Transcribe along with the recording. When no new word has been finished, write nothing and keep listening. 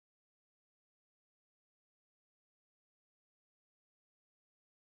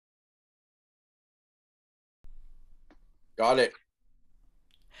Got it.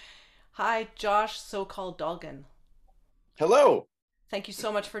 Hi, Josh, Socalled Dolgin. Hello. Thank you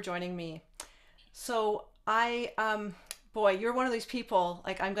so much for joining me. Boy, you're one of these people,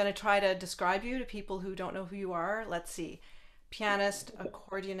 like, I'm going to try to describe you to people who don't know who you are. Let's see. Pianist,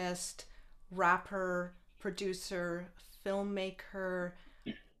 accordionist, rapper, producer, filmmaker,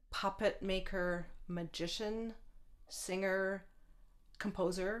 puppet maker, magician, singer,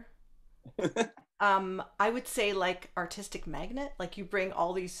 composer. I would say like artistic magnet, like you bring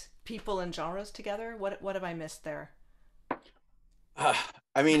all these people and genres together. What have I missed there? Uh,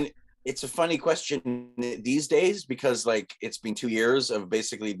 I mean, it's a funny question these days because like it's been 2 years of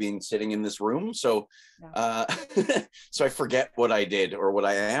basically being sitting in this room. So Yeah. uh so I forget what I did or what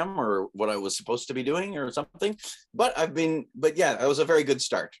I am or what I was supposed to be doing or something. But yeah, that was a very good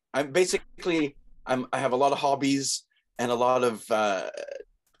start. I have a lot of hobbies and a lot of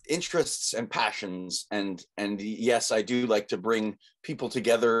interests and passions and yes, I do like to bring people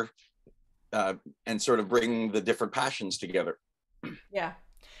together uh and sort of bring the different passions together. Yeah.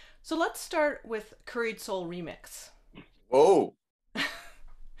 So let's start with Curried Soul Remix. Oh,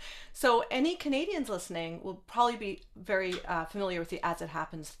 So any Canadians listening will probably be very familiar with the As It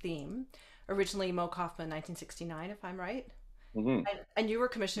Happens theme. Originally Mo Kaufman, 1969, if I'm right. mhm. And you were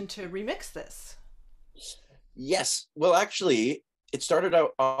commissioned to remix this. Yes. Well, actually, it started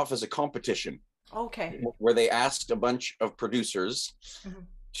out off as a competition Okay. where they asked a bunch of producers Mhm.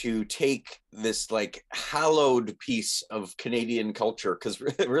 to take this like hallowed piece of Canadian culture because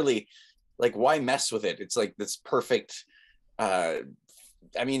really, like, why mess with it? It's like this perfect. Uh,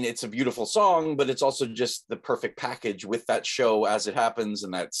 I mean, it's a beautiful song, but it's also just the perfect package with that show as it happens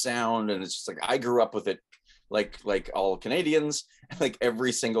and that sound. And it's just like I grew up with it, like all Canadians, like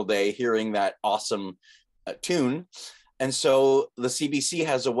every single day hearing that awesome tune. And so the CBC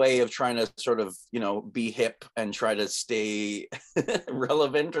has a way of trying to sort of, be hip and try to stay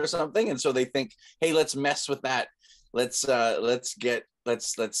relevant or something. And so they think, hey, let's mess with that. Let's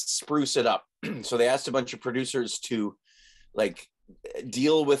spruce it up. So they asked a bunch of producers to like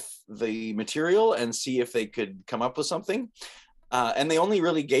deal with the material and see if they could come up with something. And they only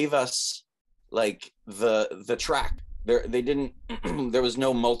really gave us like the track. They didn't. There was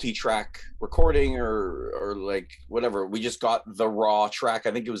no multi-track recording or like whatever. We just got the raw track.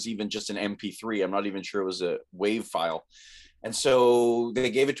 I think it was even just an MP3. I'm not even sure it was a WAV file. And so they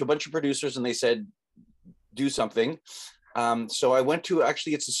gave it to a bunch of producers and they said do something. So I went to,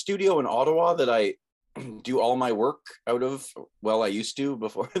 actually it's a studio in Ottawa that I do all my work out of. Well, I used to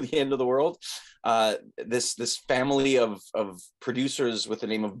before the end of the world. This family of producers with the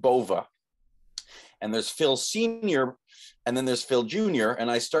name of Bova, and there's Phil Senior, and then there's Phil Junior.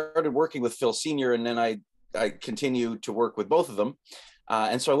 And I started working with Phil Senior, and then I continued to work with both of them.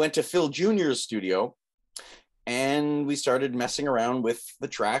 And so I went to Phil Junior's studio, and we started messing around with the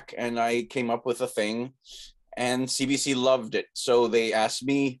track, and I came up with a thing, and CBC loved it. So they asked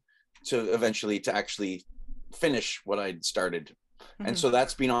me to eventually to actually finish what I'd started. And Mhm. so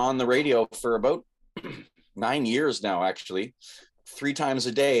that's been on the radio for about 9 years now, actually. 3 times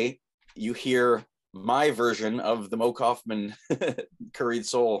a day, you hear my version of the Mo Kaufman Curried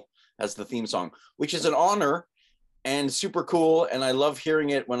Soul as the theme song, which is an honor and super cool. And I love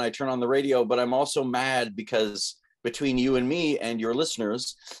hearing it when I turn on the radio, but I'm also mad because between you and me and your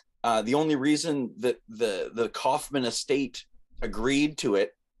listeners, the only reason that the Kaufman estate agreed to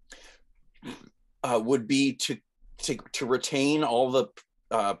it would be to retain all the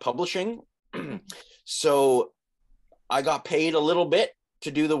publishing. So I got paid a little bit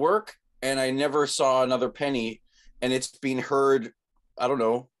to do the work, and I never saw another penny. And it's been heard, I don't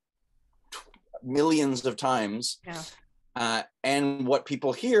know, millions of times. Yeah. And what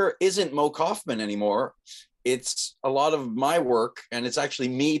people hear isn't Mo Kaufman anymore. It's a lot of my work, and it's actually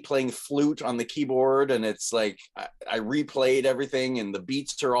me playing flute on the keyboard. And it's like I replayed everything, and the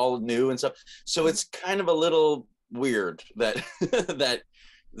beats are all new and stuff. So Mhm. it's kind of a little weird that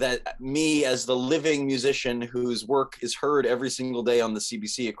that me as the living musician whose work is heard every single day on the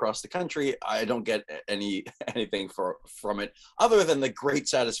CBC across the country, I don't get anything from it other than the great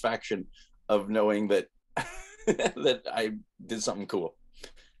satisfaction of knowing that that I did something cool.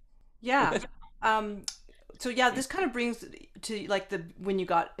 Yeah. Um, so yeah, this kind of brings to like the when you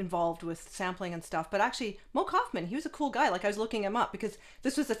got involved with sampling and stuff. But actually, Mo Kaufman, he was a cool guy. Like I was looking him up because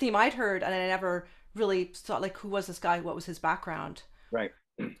this was the theme I'd heard, and I never really thought like who was this guy? What was his background? Right.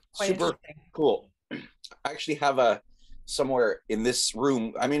 Quite Super interesting. cool. I actually have a somewhere in this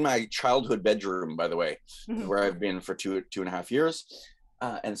room. I'm in my childhood bedroom, by the way, Mhm. where I've been for 2.5 years.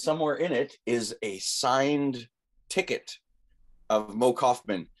 And somewhere in it is a signed ticket of Mo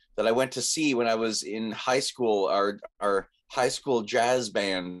Kaufman that I went to see when I was in high school. Our high school jazz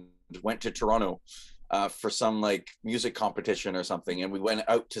band went to Toronto for some like music competition or something, and we went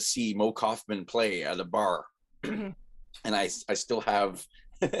out to see Mo Kaufman play at a bar. Mm-hmm. And I still have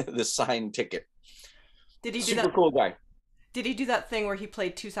the signed ticket. Did he do Super that? cool guy. Did he do that thing where he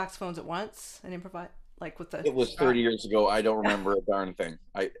played two saxophones at once and improvise, like with the It was strat? 30 years ago. I don't remember a darn thing.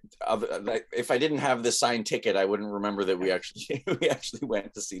 If I didn't have the signed ticket, I wouldn't remember that we actually we actually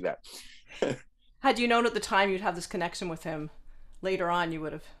went to see that. Had you known at the time you'd have this connection with him, later on you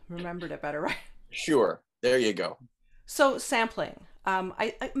would have remembered it better, right? Sure. There you go. So sampling.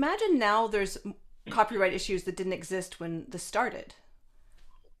 I imagine now there's copyright issues that didn't exist when this started.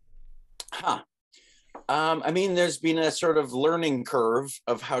 Huh. I mean, there's been a sort of learning curve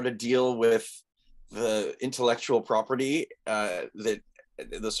of how to deal with the intellectual property, that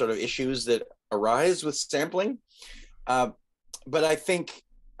the sort of issues that arise with sampling. But I think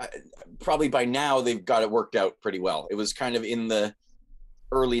probably by now they've got it worked out pretty well. It was kind of in the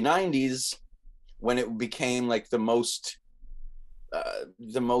early 90s when it became like the most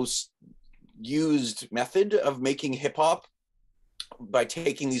used method of making hip hop, by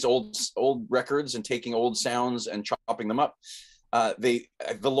taking these old records and taking old sounds and chopping them up. The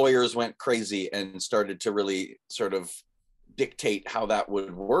lawyers went crazy and started to really sort of dictate how that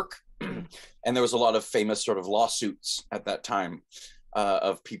would work. And there was a lot of famous sort of lawsuits at that time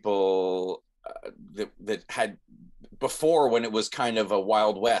of people that had, before, when it was kind of a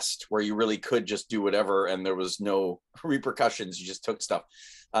wild west where you really could just do whatever and there was no repercussions, you just took stuff.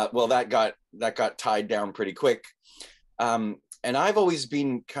 Well, that got tied down pretty quick. And I've always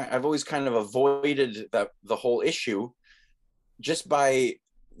kind of avoided the whole issue just by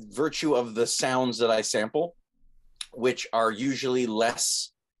virtue of the sounds that I sample, which are usually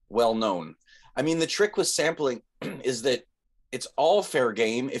less well known. I mean, the trick with sampling is that it's all fair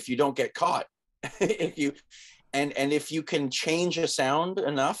game if you don't get caught. if you can change a sound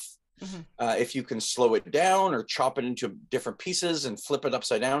enough, if you can slow it down or chop it into different pieces and flip it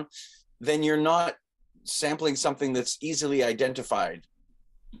upside down, then you're not sampling something that's easily identified,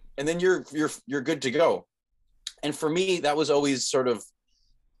 and then you're good to go. And for me, that was always sort of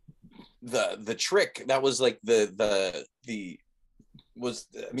the trick. That was like that was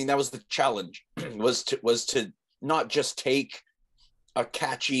the challenge was to not just take a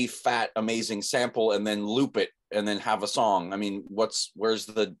catchy, fat, amazing sample and then loop it and then have a song. I mean, where's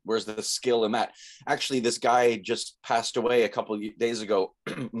the skill in that? Actually, this guy just passed away a couple of days ago,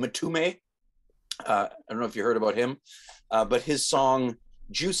 Matume. I don't know if you heard about him, but his song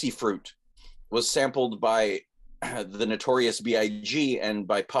Juicy Fruit was sampled by the Notorious B.I.G. and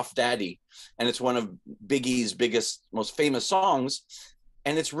by Puff Daddy. And it's one of Biggie's biggest, most famous songs.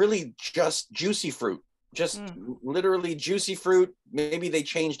 And it's really just Juicy Fruit, just literally Juicy Fruit. Maybe they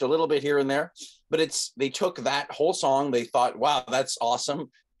changed a little bit here and there, but they took that whole song. They thought, wow, that's awesome.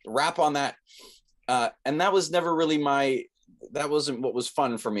 Rap on that. And that was never really that wasn't what was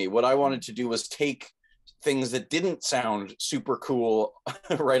fun for me. What I wanted to do was take things that didn't sound super cool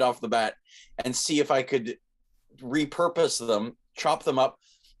right off the bat and see if I could repurpose them, chop them up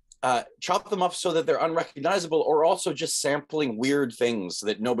so that they're unrecognizable, or also just sampling weird things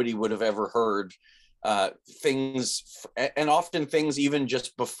that nobody would have ever heard, and often things even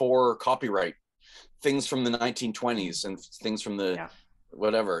just before copyright, things from the 1920s and things from the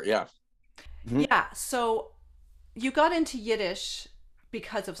whatever. Yeah. Mm-hmm. Yeah. So you got into Yiddish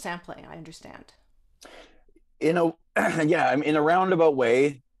because of sampling, I understand. Yeah, in a roundabout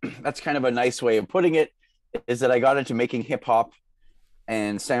way. That's kind of a nice way of putting it, is that I got into making hip hop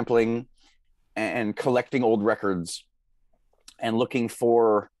and sampling and collecting old records and looking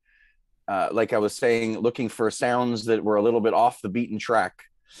for, like I was saying, looking for sounds that were a little bit off the beaten track,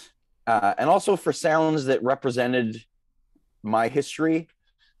 and also for sounds that represented my history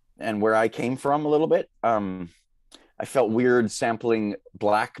and where I came from a little bit. I felt weird sampling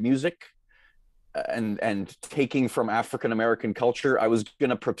Black music and taking from African American culture. I was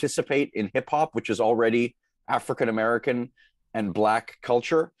going to participate in hip hop, which is already African American and Black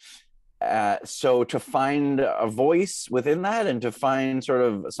culture. So to find a voice within that and to find sort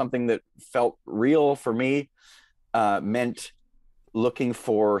of something that felt real for me meant looking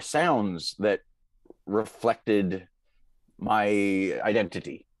for sounds that reflected my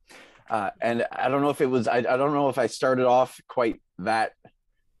identity. And I don't know if it was, I don't know if I started off quite that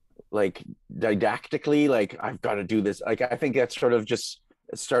like didactically, like I've got to do this. Like, I think that sort of just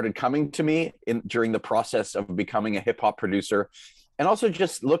started coming to me during the process of becoming a hip hop producer. And also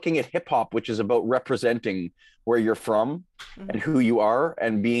just looking at hip hop, which is about representing where you're from and who you are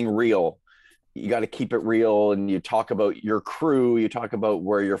and being real. you got to keep it real, and you talk about your crew, you talk about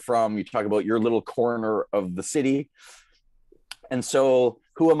where you're from, you talk about your little corner of the city. And so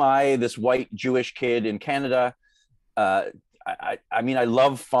who am I, this white Jewish kid in Canada? uh, I mean, I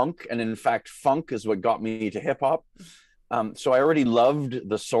love funk, and in fact, funk is what got me to hip hop. So I already loved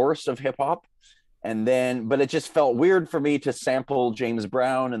the source of hip hop, and then, but it just felt weird for me to sample James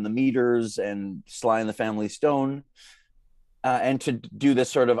Brown and the Meters and Sly and the Family Stone, and to do this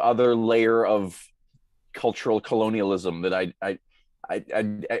sort of other layer of cultural colonialism that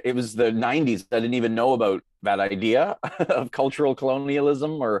it was the 90s. I didn't even know about that idea of cultural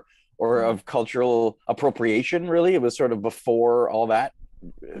colonialism or of cultural appropriation. Really, it was sort of before all that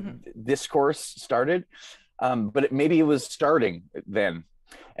discourse started. But maybe it was starting then,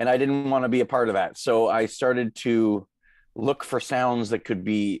 and I didn't want to be a part of that. So I started to look for sounds that could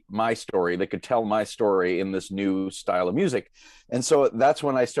be my story, that could tell my story in this new style of music. And so that's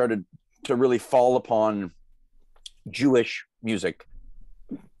when I started to really fall upon Jewish music.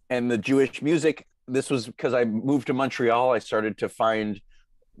 And the Jewish music, this was because I moved to Montreal. I started to find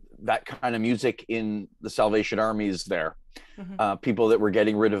that kind of music in the Salvation Armies there, people that were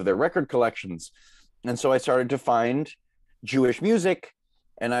getting rid of their record collections. And so I started to find Jewish music.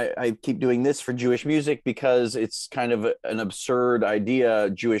 And I keep doing this for Jewish music because it's kind of an absurd idea.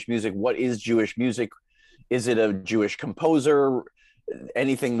 Jewish music, what is Jewish music? Is it a Jewish composer?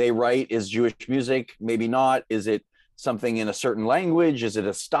 Anything they write is Jewish music? Maybe not. Is it something in a certain language? Is it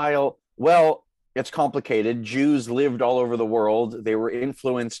a style? Well, it's complicated. Jews lived all over the world. They were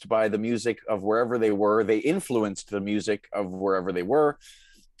influenced by the music of wherever they were. They influenced the music of wherever they were.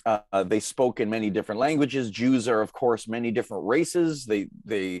 They spoke in many different languages. Jews are, of course, many different races.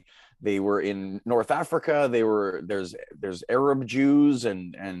 They were in North Africa. There's Arab Jews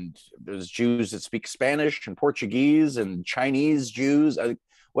and there's Jews that speak Spanish and Portuguese and Chinese Jews,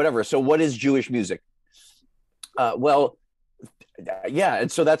 whatever. So what is Jewish music? And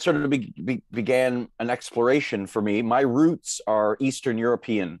so that sort of began an exploration for me. My roots are Eastern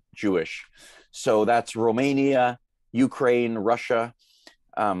European Jewish. So that's Romania, Ukraine, Russia.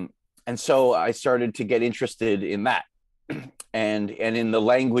 And so I started to get interested in that and in the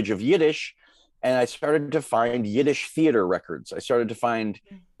language of Yiddish. And I started to find Yiddish theater records. I started to find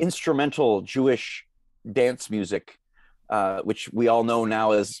instrumental Jewish dance music, which we all know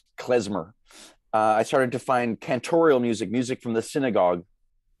now as klezmer. I started to find cantorial music from the synagogue.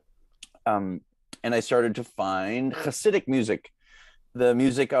 And I started to find Hasidic music, the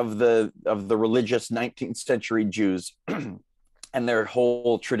music of the religious 19th century Jews. And their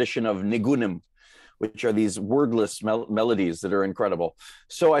whole tradition of nigunim, which are these wordless melodies that are incredible.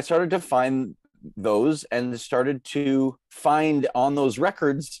 So I started to find those and started to find on those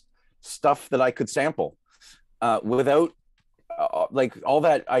records stuff that I could sample without like all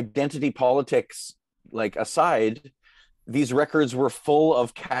that identity politics like aside. These records were full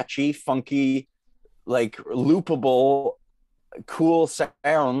of catchy, funky, like loopable, cool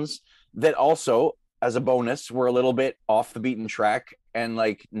sounds that also, as a bonus, were a little bit off the beaten track and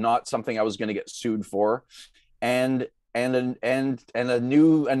like not something I was going to get sued for, and a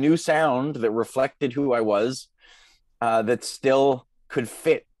new sound that reflected who I was, that still could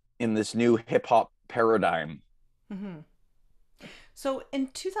fit in this new hip hop paradigm. Mm-hmm. So in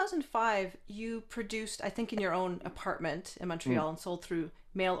 2005, you produced, I think, in your own apartment in Montreal and sold through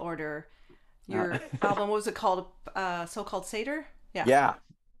mail order your album. What was it called? So-Called Seder? Yeah.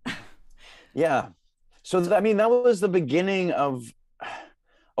 Yeah. So, I mean, that was the beginning of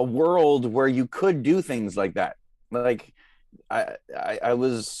a world where you could do things like that. Like, I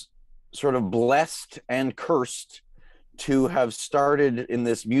was sort of blessed and cursed to have started in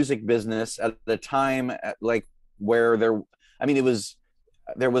this music business at the time, like where there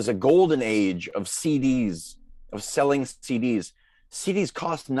was a golden age of CDs, of selling CDs. CDs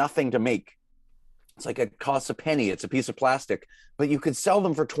cost nothing to make. It's like it costs a penny. It's a piece of plastic, but you could sell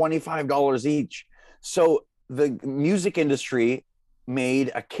them for $25 each. So the music industry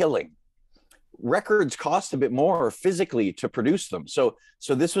made a killing. Records cost a bit more physically to produce them. So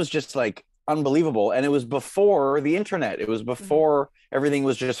this was just like unbelievable. And it was before the internet. It was before everything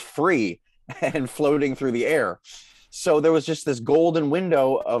was just free and floating through the air. So there was just this golden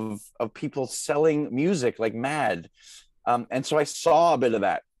window of people selling music like mad. And so I saw a bit of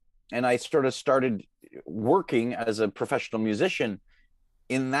that. And I sort of started working as a professional musician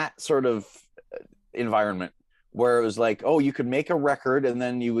in that sort of environment where it was like, oh, you could make a record and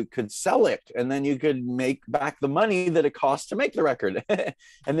then you could sell it, and then you could make back the money that it cost to make the record.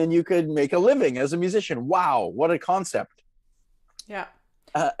 And then you could make a living as a musician. Wow, what a concept. Yeah.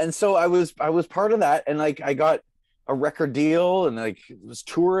 And so I was part of that, and like I got a record deal and like was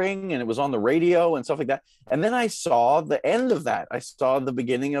touring and it was on the radio and stuff like that. And then I saw the end of that. I saw the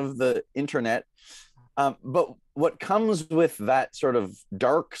beginning of the internet. But what comes with that sort of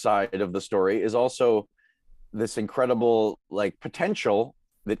dark side of the story is also this incredible like potential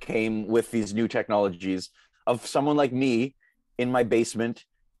that came with these new technologies of someone like me in my basement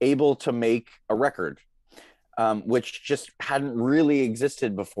able to make a record, which just hadn't really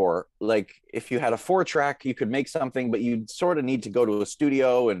existed before. Like if you had a 4-track, you could make something, but you'd sort of need to go to a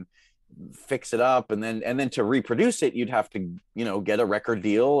studio and fix it up, and then to reproduce it, you'd have to, you know, get a record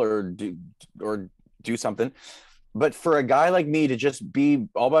deal or do something. But for a guy like me to just be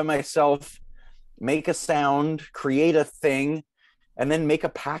all by myself, make a sound, create a thing, and then make a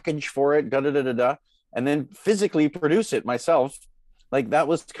package for it, and then physically produce it myself, like that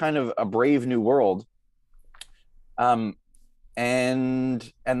was kind of a brave new world. And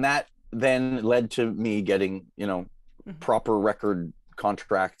that then led to me getting, you know, proper record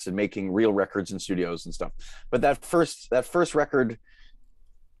contracts and making real records in studios and stuff. But that first record,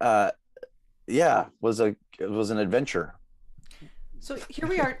 was an adventure. So here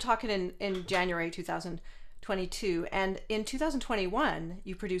we are talking in January 2022, and in 2021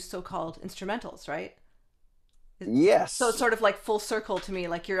 you produced Socalled instrumentals, right? Yes. So it's sort of like full circle to me,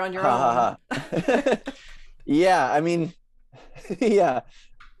 like you're on your own. Yeah, I mean, yeah,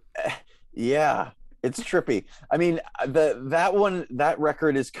 it's trippy. I mean, that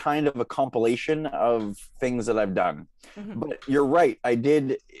record is kind of a compilation of things that I've done. But you're right, I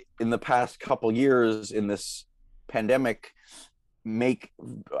did in the past couple years in this pandemic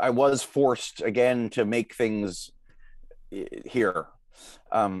I was forced again to make things here,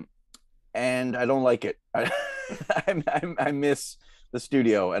 and I don't like it. I miss the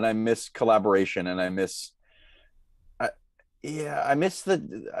studio, and I miss collaboration, and I miss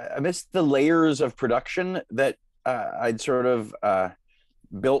the layers of production that I'd sort of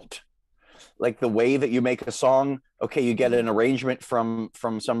built, like the way that you make a song. Okay, you get an arrangement from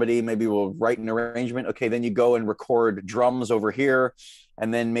somebody, maybe we'll write an arrangement. Okay, then you go and record drums over here,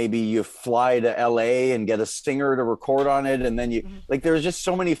 and then maybe you fly to LA and get a singer to record on it, and then you like there's just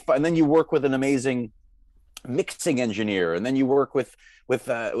so many fun, and then you work with an amazing mixing engineer, and then you work with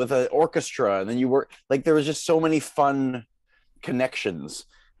an orchestra, and then you work, like there was just so many fun connections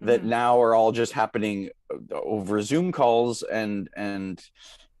that now are all just happening over Zoom calls, and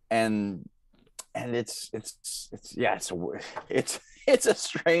it's a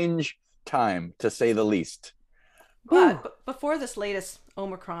strange time, to say the least. But before this latest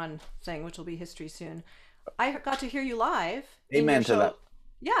Omicron thing, which will be history soon, I got to hear you live. Amen to that.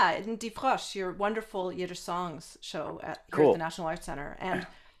 Yeah, in Die Frosch, your wonderful Yiddish songs show at the National Arts Center. And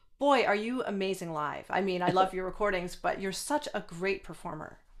boy, are you amazing live. I mean, I love your recordings, but you're such a great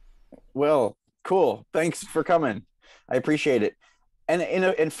performer. Well, cool. Thanks for coming. I appreciate it. And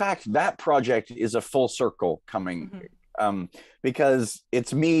in fact, that project is a full circle coming, because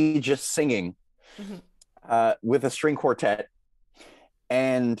it's me just singing with a string quartet.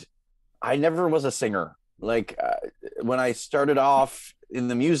 And I never was a singer. Like when I started off in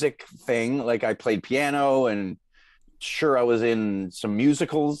the music thing, like I played piano, and sure, I was in some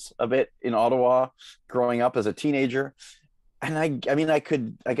musicals a bit in Ottawa growing up as a teenager. And I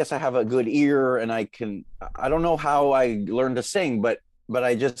guess I have a good ear, and I don't know how I learned to sing, but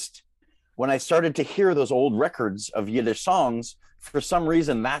I just, when I started to hear those old records of Yiddish songs, for some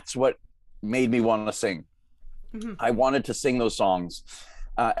reason, that's what made me want to sing. I wanted to sing those songs.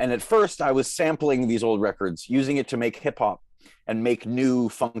 And at first I was sampling these old records, using it to make hip hop and make new,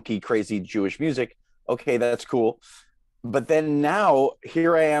 funky, crazy Jewish music. Okay, that's cool. But then now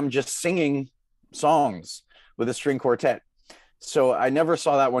here I am just singing songs with a string quartet. So I never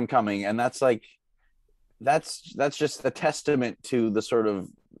saw that one coming. And that's just a testament to the sort of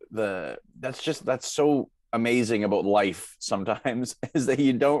that's so amazing about life sometimes, is that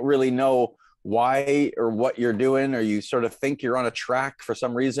you don't really know why or what you're doing, or you sort of think you're on a track for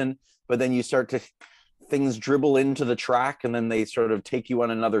some reason, but then you start to things dribble into the track, and then they sort of take you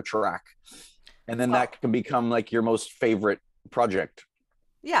on another track, and then that can become like your most favorite project.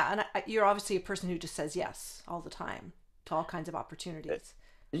 Yeah, and you're obviously a person who just says yes all the time to all kinds of opportunities.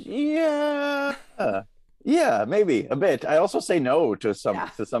 Yeah, maybe a bit. I also say no to some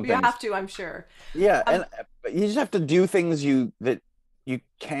things. You have to, I'm sure. Yeah, and you just have to do things that you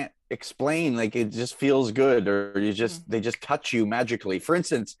can't explain. Like it just feels good, or they just touch you magically. For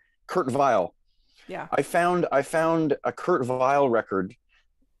instance, Kurt Weill. Yeah, I found a Kurt Weill record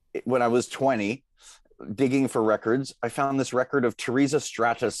when I was 20, digging for records. I found this record of Teresa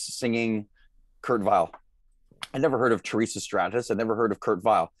Stratus singing Kurt Weill. I never heard of Teresa Stratus. I never heard of Kurt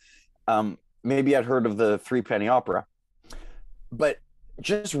Weill. maybe I'd heard of the Three Penny Opera, but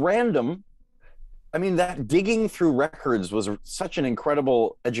just random. I mean, that digging through records was such an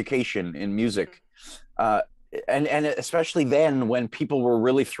incredible education in music. Uh, and especially then when people were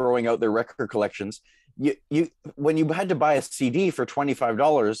really throwing out their record collections, you when you had to buy a CD for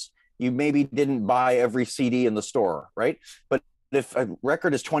 $25, you maybe didn't buy every CD in the store, right? But if a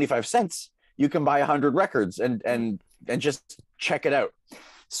record is 25 cents, you can buy 100 records and just check it out.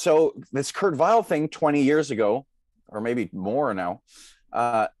 So this Kurt Weill thing 20 years ago, or maybe more now,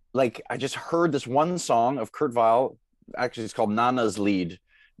 like I just heard this one song of Kurt Weill. Actually, it's called Nana's Lead.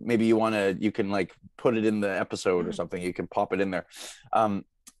 Maybe you can like put it in the episode or something. You can pop it in there. And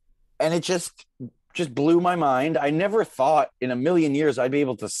it just blew my mind. I never thought in a million years I'd be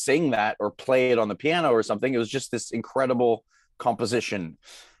able to sing that or play it on the piano or something. It was just this incredible composition.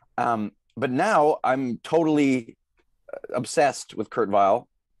 But now I'm totally obsessed with Kurt Weill,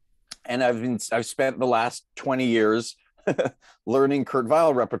 and I've spent the last 20 years learning Kurt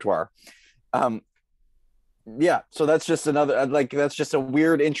Weill repertoire. Yeah, so that's just another, like, that's just a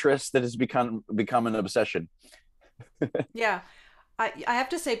weird interest that has become an obsession. Yeah. I have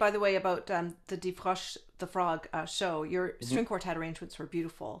to say, by the way, about the Die Frosch, the Frog show, your string quartet arrangements were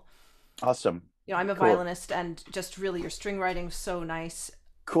beautiful. Awesome. You know, I'm a Cool. violinist, and just really your string writing was so nice.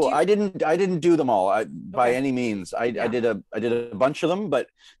 Cool. Do you? I didn't do them all, by Okay. any means. I Yeah. did a bunch of them, but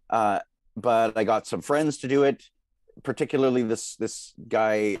I got some friends to do it, particularly this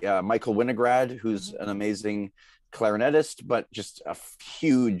guy Michael Winograd, who's Mhm. an amazing clarinetist, but just a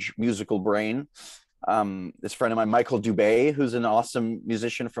huge musical brain. This friend of mine, Michael Dubé, who's an awesome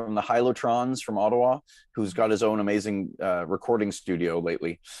musician from the Hylotrons from Ottawa, who's got his own amazing recording studio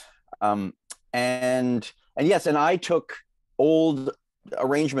lately. Um, and yes, and I took old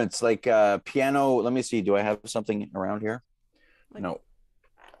arrangements like piano. Let me see. Do I have something around here? Like, No.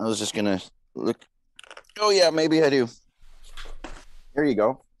 I was just gonna look. Oh yeah, maybe I do. Here you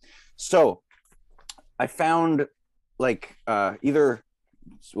go. So I found like either.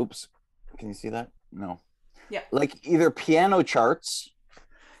 Oops. Can you see that? No. yeah. Like either piano charts.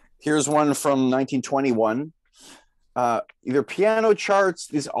 Here's one from 1921. Either piano charts,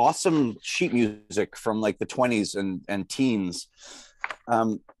 these awesome sheet music from like the 20s and teens,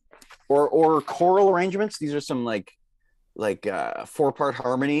 um, or choral arrangements. These are some like four-part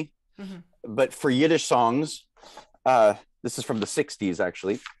harmony, Hmm. but for Yiddish songs. This is from the 60s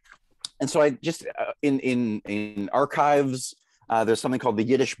actually. And so I just in archives, there's something called the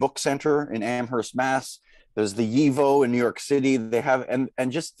Yiddish Book Center in Amherst, Mass. There's the YIVO in New York City. They have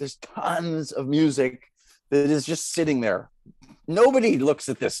and just there's tons of music that is just sitting there. Nobody looks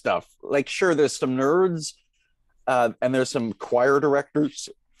at this stuff. Like, sure, there's some nerds, and there's some choir directors,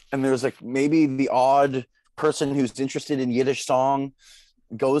 and there's like maybe the odd person who's interested in Yiddish song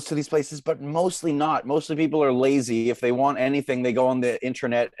goes to these places, but mostly not. Mostly people are lazy. If they want anything, they go on the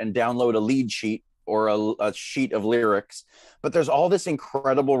internet and download a lead sheet or a sheet of lyrics. But there's all this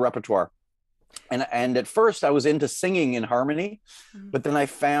incredible repertoire. And at first I was into singing in harmony, Hmm. but then I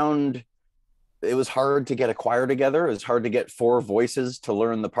found it was hard to get a choir together. It was hard to get four voices to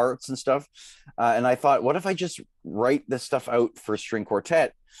learn the parts and stuff. And I thought, what if I just write this stuff out for string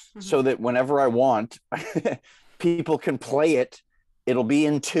quartet Hmm. so that whenever I want, people can play it, it'll be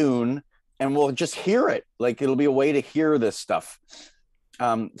in tune, and we'll just hear it. Like it'll be a way to hear this stuff.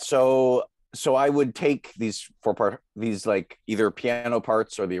 So I would take these these like either piano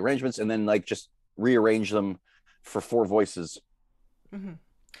parts or the arrangements, and then like just rearrange them for four voices. Hmm.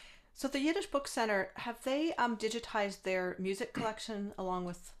 So the Yiddish Book Center, have they digitized their music collection along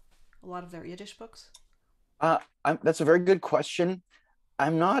with a lot of their Yiddish books? That's a very good question.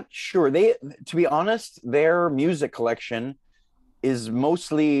 I'm not sure. To be honest, their music collection is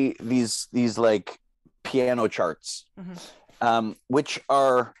mostly these like piano charts, Hmm. which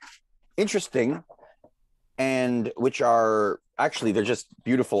are interesting and which are actually they're just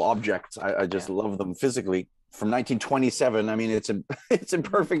beautiful objects. I just Yeah. love them physically. From 1927. I mean, it's in it's in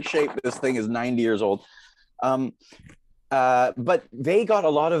Hmm. perfect shape. This thing is 90 years old. Um, but they got a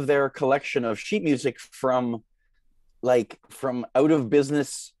lot of their collection of sheet music from out of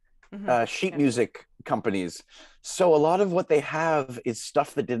business Hmm. sheet Yeah. music companies. So a lot of what they have is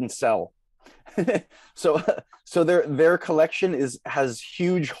stuff that didn't sell. so so their collection has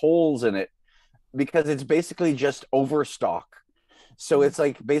huge holes in it because it's basically just overstock. So Hmm. it's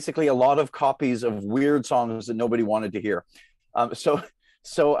like basically a lot of copies of weird songs that nobody wanted to hear.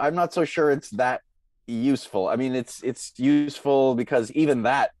 So I'm not so sure it's that useful. I mean, it's useful because even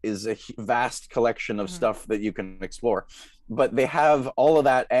that is a vast collection of Hmm. stuff that you can explore. But they have all of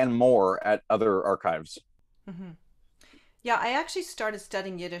that and more at other archives. Hmm. Yeah, I actually started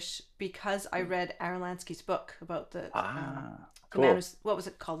studying Yiddish because I read Aaron Lansky's book about the man Cool. who's, what was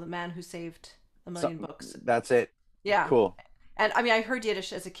it called? The man who saved a So million books. that's it. Yeah. Cool. And I mean, I heard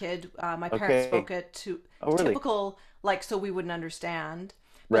Yiddish as a kid. My parents Okay. spoke it to Oh, really? typical, like, so we wouldn't understand,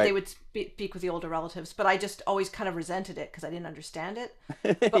 but they Right. would speak with the older relatives. But I just always kind of resented it because I didn't understand it.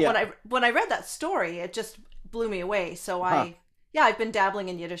 But Yeah. when I read that story, it just blew me away. So Huh. yeah, I've been dabbling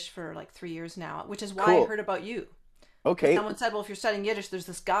in Yiddish for like 3 years now, which is why I Cool. heard about you. Because Okay. someone said, well, if you're studying Yiddish, there's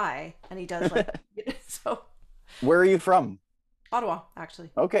this guy, and he does like, so Where are you from? Ottawa,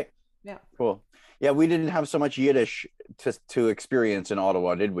 actually. Okay. Yeah. Cool. Yeah, we didn't have so much Yiddish to experience in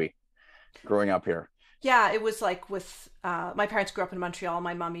Ottawa, did we? Growing up here. Yeah, it was like with my parents grew up in Montreal.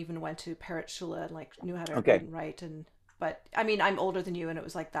 My mom even went to Parrot Shula and like knew how to read Okay. and write. And but I mean, I'm older than you, and it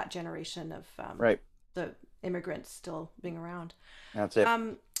was like that generation of Right. the immigrants still being around. That's it.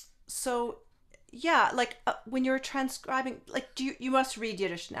 Um, so yeah, like when you're transcribing, like you must read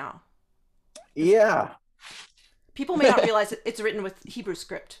Yiddish now because Yeah. people may not realize it's written with Hebrew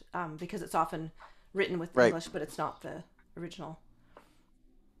script because it's often written with Right. English, but it's not the original.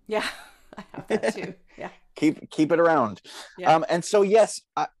 Yeah, I have that too. Yeah, Keep it around. yeah. And so yes,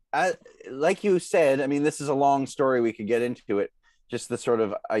 like you said, I mean, this is a long story. We could get into it. Just the sort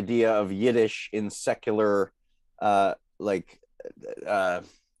of idea of Yiddish in secular, like, uh,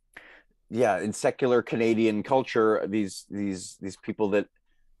 yeah, in secular Canadian culture. These people that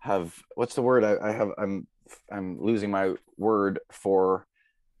have, what's the word? I'm losing my word for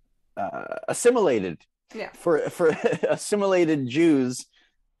assimilated. Yeah. For assimilated Jews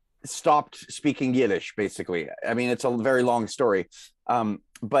stopped speaking Yiddish, basically. I mean, it's a very long story.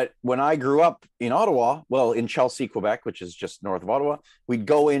 But when I grew up in Ottawa, well, in Chelsea, Quebec, which is just north of Ottawa, we'd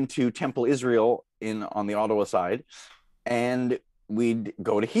go into Temple Israel on the Ottawa side, and we'd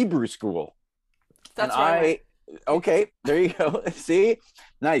go to Hebrew school. And That's where I went. okay, there you go. See,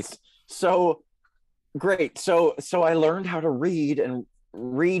 nice. So great. So I learned how to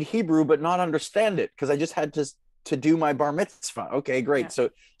read Hebrew, but not understand it because I just had to do my bar mitzvah. Okay, Yeah. great. So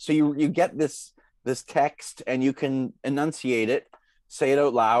you get this text and you can enunciate it, say it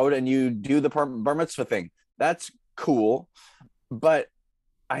out loud, and you do the bar mitzvah thing. That's cool, but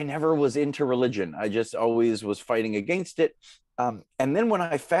I never was into religion. I just always was fighting against it. And then when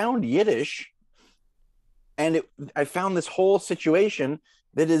I found Yiddish, I found this whole situation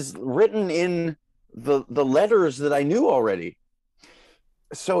that is written in the letters that I knew already.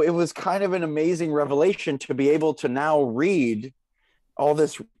 So it was kind of an amazing revelation to be able to now read all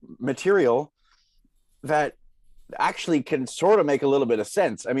this material that actually can sort of make a little bit of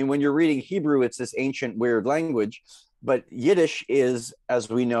sense. I mean, when you're reading Hebrew, it's this ancient, weird language, but Yiddish is, as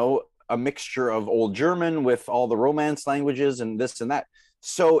we know, a mixture of Old German with all the Romance languages and this and that.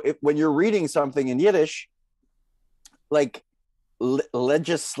 So when you're reading something in Yiddish, like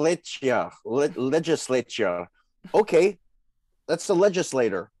legislature, okay, that's the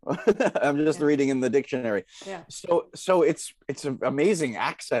legislator. I'm just Yeah. reading in the dictionary. Yeah. So it's an amazing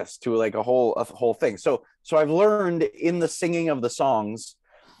access to like a whole thing. So I've learned in the singing of the songs,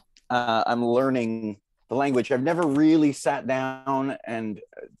 I'm learning the language. I've never really sat down and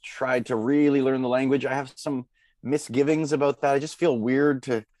tried to really learn the language. I have some misgivings about that. I just feel weird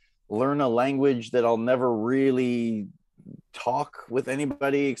to learn a language that I'll never really talk with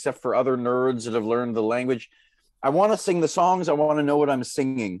anybody except for other nerds that have learned the language. I want to sing the songs. I want to know what I'm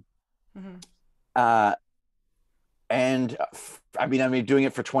singing. Mm-hmm. And I mean, I've been doing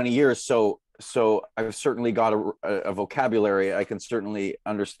it for 20 years. So I've certainly got a vocabulary. I can certainly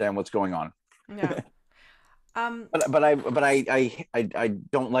understand what's going on. Yeah. But I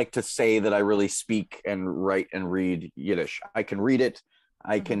don't like to say that I really speak and write and read Yiddish. I can read it.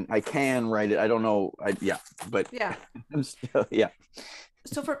 I Mm-hmm. can write it. I don't know. But Yeah. I'm still, yeah.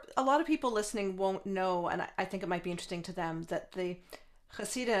 So for a lot of people listening won't know, and I think it might be interesting to them that the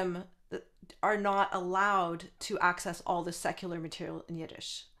Hasidim are not allowed to access all the secular material in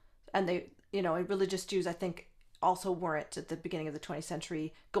Yiddish, and religious Jews, I think, also weren't at the beginning of the 20th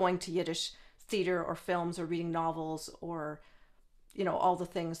century going to Yiddish theater or films or reading novels or all the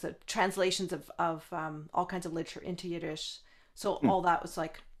things, the translations of all kinds of literature into Yiddish. So all that was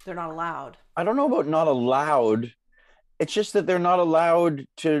like they're not allowed. I don't know about not allowed. It's just that they're not allowed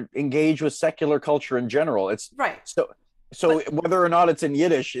to engage with secular culture in general. It's Right. so But whether or not it's in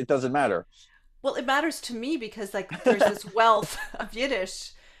Yiddish, it doesn't matter. well, it matters to me because like there's this wealth of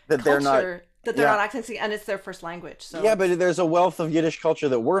Yiddish That they're not. culture that they're Yeah. not accessing, and it's their first language. So Yeah, but there's a wealth of Yiddish culture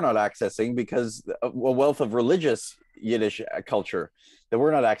that we're not accessing because a wealth of religious Yiddish culture that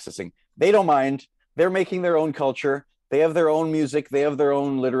we're not accessing. They don't mind. They're making their own culture. They have their own music. They have their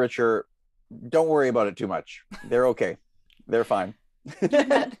own literature. Don't worry about it too much. They're okay. They're fine. You'd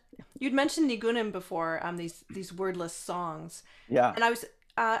met you'd mentioned nigunim before, these wordless songs, Yeah. and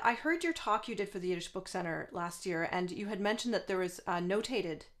I heard your talk you did for the Yiddish Book Center last year, and you had mentioned that there was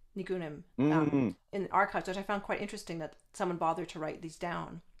notated nigunim Mm. in archives, which I found quite interesting that someone bothered to write these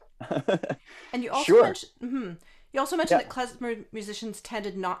down. And Sure. you also mentioned Yeah. that klezmer musicians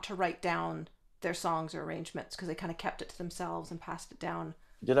tended not to write down their songs or arrangements because they kind of kept it to themselves and passed it down.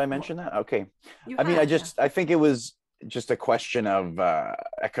 Did I mention that? Okay. You I mean, had, yeah. I think it was just a question of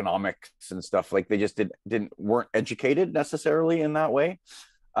economics and stuff. Like they just didn't weren't educated necessarily in that way.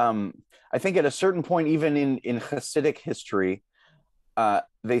 Um, I think at a certain point, even in Hasidic history,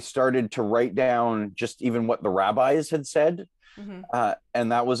 they started to write down just even what the rabbis had said, Hmm.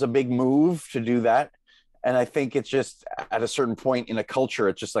 and that was a big move to do that. And I think it's just at a certain point in a culture,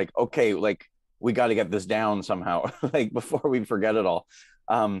 it's just like, okay, like we got to get this down somehow, like before we forget it all.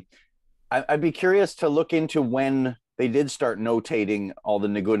 Um, I'd be curious to look into when they did start notating all the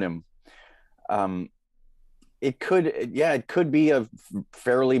nigunim. Um, it could be a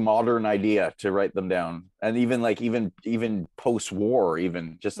fairly modern idea to write them down, and even like even post-war,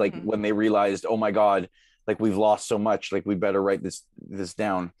 even just like Hmm. when they realized, oh my God, like we've lost so much, like we better write this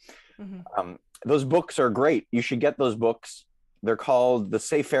down. Hmm. Those books are great. You should get those books. They're called the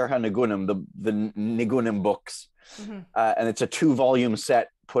Sefer HaNigunim, the Nigunim books, Hmm. and it's a 2-volume set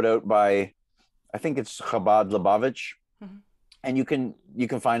put out by, I think it's Chabad Lubavitch, Hmm. and you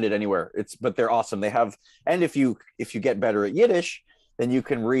can find it anywhere. But they're awesome. They have, and if you get better at Yiddish, then you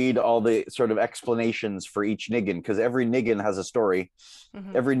can read all the sort of explanations for each niggin, because every niggin has a story.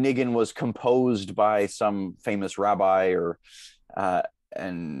 Hmm. Every niggin was composed by some famous rabbi or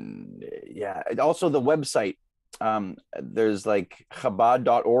and yeah. Also the website, there's like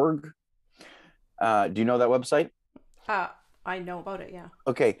Chabad.org. Do you know that website? Uh, I know about it, yeah.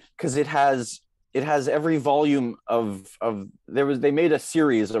 Okay, because it has every volume of they made a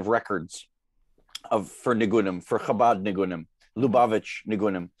series of records of for nigunim, for Chabad nigunim, Hmm. Lubavitch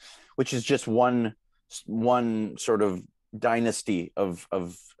nigunim, which is just one sort of dynasty of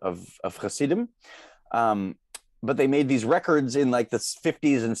Hasidim. Um, but they made these records in like the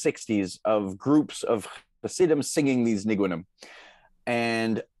 50s and 60s of groups of Hasidim singing these nigunim,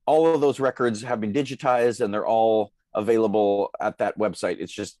 and all of those records have been digitized and they're all available at that website.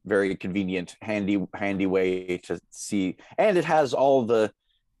 It's just very convenient, handy way to see. And it has all the,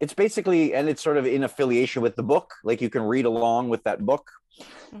 it's basically, and it's sort of in affiliation with the book. Like you can read along with that book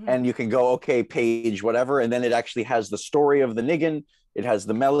Hmm. and you can go, okay, page, whatever. And then it actually has the story of the niggin. It has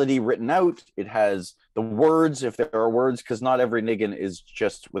the melody written out. It has the words, if there are words, because not every niggin is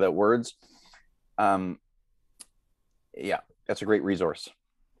just without words. Um, yeah, that's a great resource.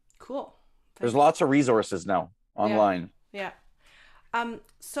 Cool. There's Thanks. lots of resources now Yeah, online. yeah.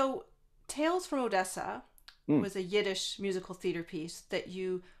 So Tales from Odessa Mm. was a Yiddish musical theater piece that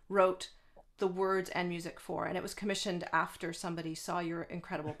you wrote the words and music for, and it was commissioned after somebody saw your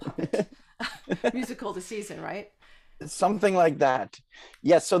incredible puppet musical this season, right? Something like that.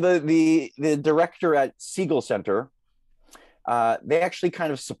 Yes. So the director at Siegel Center, they actually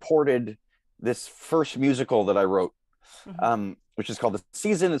kind of supported this first musical that I wrote, Hmm. which is called The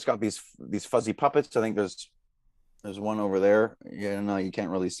Season. It's got these fuzzy puppets. I think there's one over there. Yeah, no, you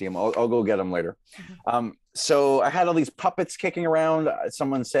can't really see them. I'll go get them later. Hmm. So I had all these puppets kicking around.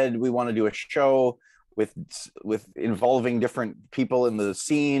 Someone said we want to do a show with involving different people in the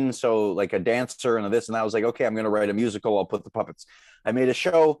scene. So like a dancer and a this and that. I was like, okay, I'm going to write a musical. I'll put the puppets. I made a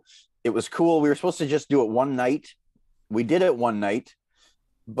show. It was cool. We were supposed to just do it one night. We did it one night,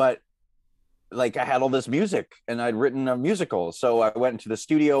 but like I had all this music and I'd written a musical. So I went into the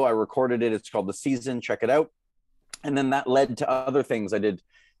studio. I recorded it. It's called The Season. Check it out. And then that led to other things I did.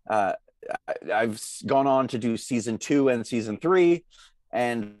 Uh, I've gone on to do season 2 and season 3,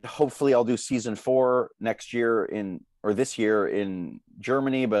 and hopefully I'll do season 4 next year or this year in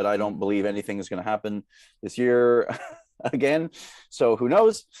Germany, but I don't believe anything is going to happen this year again. So who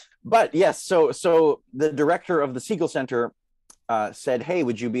knows? But yes, so the director of the Siegel Center said, hey,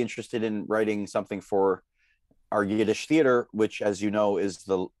 would you be interested in writing something for our Yiddish theater, which, as you know, is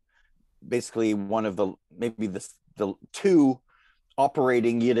basically one of the maybe the 2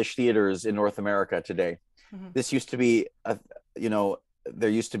 operating Yiddish theaters in North America today. Hmm. This used to be there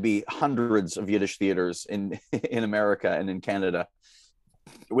used to be hundreds of Yiddish theaters in America and in Canada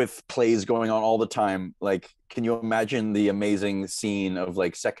with plays going on all the time. Like, can you imagine the amazing scene of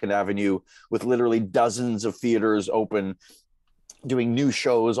like Second Avenue with literally dozens of theaters open, doing new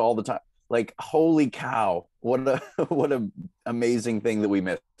shows all the time? Like, holy cow, what a what a amazing thing that we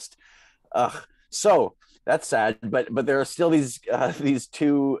missed. So that's sad, but there are still these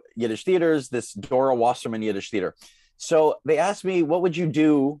 2 Yiddish theaters, this Dora Wasserman Yiddish theater. So they asked me, what would you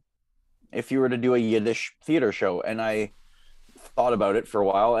do if you were to do a Yiddish theater show? And I thought about it for a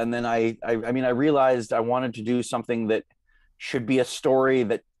while, and then I realized I wanted to do something that should be a story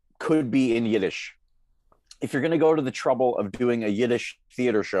that could be in Yiddish. If you're going to go to the trouble of doing a Yiddish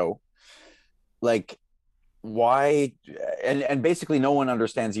theater show, like, why? And basically no one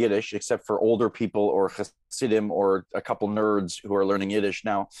understands Yiddish except for older people or Hasidim or a couple nerds who are learning Yiddish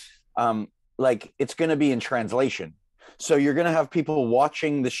now. Like, it's going to be in translation, so you're going to have people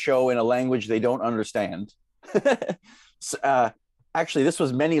watching the show in a language they don't understand. uh, Actually, this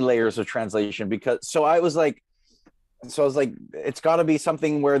was many layers of translation, because I was like, it's got to be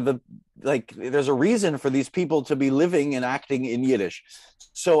something where there's a reason for these people to be living and acting in Yiddish.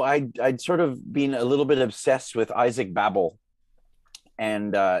 So I'd sort of been a little bit obsessed with Isaac Babel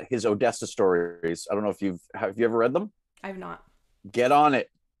and his Odessa stories. I don't know if have you ever read them? I've not. Get on it.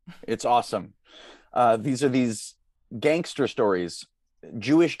 It's awesome. These are these gangster stories,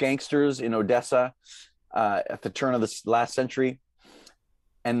 Jewish gangsters in Odessa at the turn of the last century.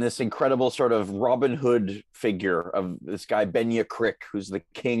 And this incredible sort of Robin Hood figure of this guy, Ben Yakrik, who's the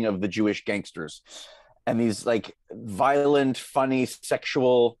king of the Jewish gangsters. And these like violent, funny,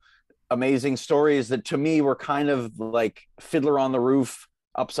 sexual, amazing stories that to me were kind of like Fiddler on the Roof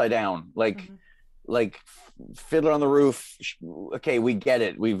upside down. Like Fiddler on the Roof. Okay, we get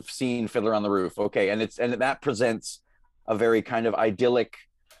it. We've seen Fiddler on the Roof. Okay. And that presents a very kind of idyllic,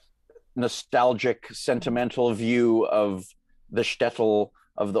 nostalgic, sentimental view of the shtetl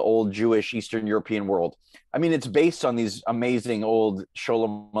of the old Jewish Eastern European world. I mean, it's based on these amazing old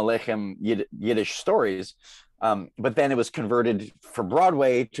Sholem Aleichem Yiddish stories, but then it was converted for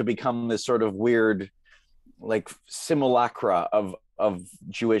Broadway to become this sort of weird, like, simulacra of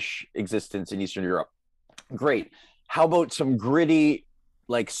Jewish existence in Eastern Europe. Great. How about some gritty,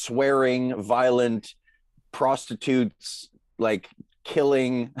 like, swearing, violent, prostitutes, like,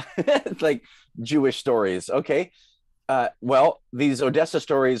 killing, like, Jewish stories? Okay. Well, these Odessa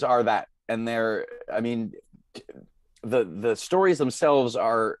stories are that, and the stories themselves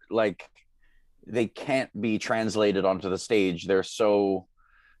are like, they can't be translated onto the stage. They're so,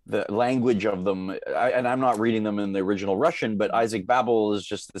 the language of them, and I'm not reading them in the original Russian, but Isaac Babel is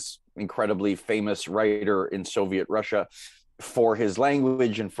just this incredibly famous writer in Soviet Russia for his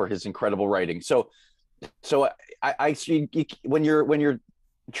language and for his incredible writing. So when you're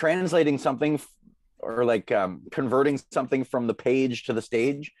translating something, or like converting something from the page to the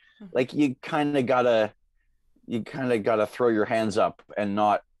stage, like, you kind of gotta throw your hands up and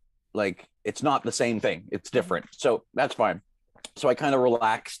not, like, it's not the same thing, it's different. So that's fine. So I kind of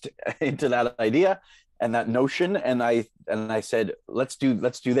relaxed into that idea and that notion, and I said, let's do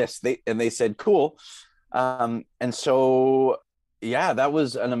this. They said cool. And so yeah, that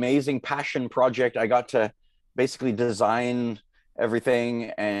was an amazing passion project. I got to basically design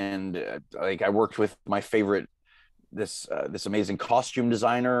everything, and like, I worked with my favorite, this amazing costume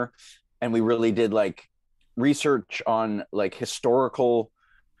designer, and we really did like research on like historical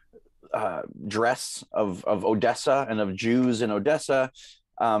dress of Odessa and of Jews in Odessa,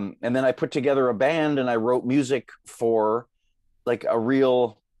 and then I put together a band, and I wrote music for like a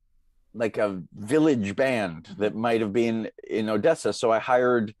real, like, a village band that might have been in Odessa. So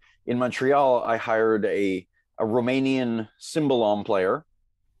in Montreal I hired a Romanian cymbalom player,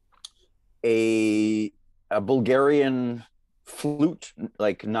 a Bulgarian flute,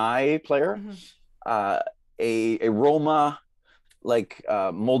 like, nai player, a Roma, like,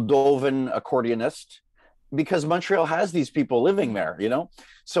 Moldovan accordionist, because Montreal has these people living there, you know?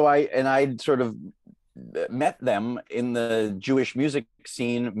 So I sort of met them in the Jewish music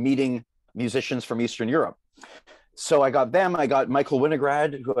scene, meeting musicians from Eastern Europe. So I got Michael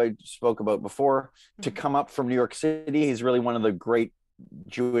Winograd, who I spoke about before, to come up from New York City. He's really one of the great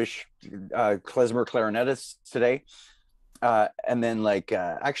Jewish klezmer clarinetists today. And then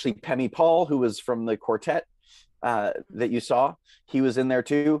actually Pemi Paul, who was from the quartet that you saw, he was in there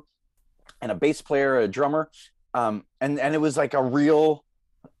too, and a bass player, a drummer. And it was like a real,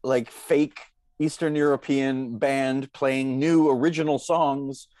 like, fake Eastern European band playing new original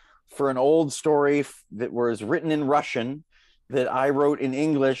songs for an old story that was written in Russian, that I wrote in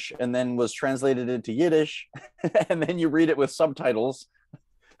English and then was translated into Yiddish. And then you read it with subtitles.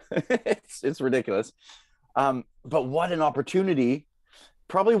 It's ridiculous. But what an opportunity.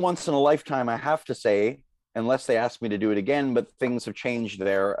 Probably once in a lifetime, I have to say, unless they ask me to do it again, but things have changed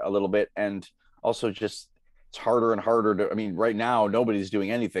there a little bit. And also just, it's harder and harder to, I mean, right now, nobody's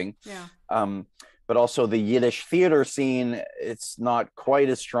doing anything. Yeah. But also the Yiddish theater scene, it's not quite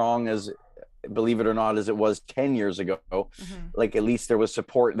as strong as believe it or not, as it was 10 years ago. Mm-hmm. Like at least there was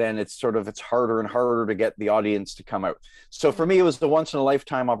support then. It's harder and harder to get the audience to come out. So for Yeah. me, it was the once in a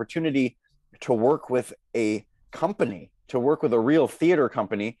lifetime opportunity to work with a company, to work with a real theater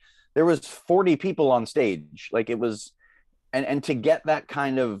company. There was 40 people on stage. Like it was, and to get that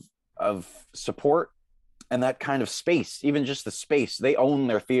kind of support and that kind of space, even just the space, they own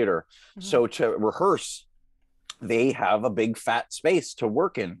their theater. Mm-hmm. So to rehearse, they have a big fat space to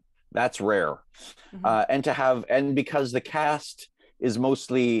work in. That's rare. Mm-hmm. And because the cast is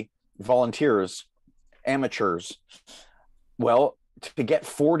mostly volunteers, amateurs, well, to get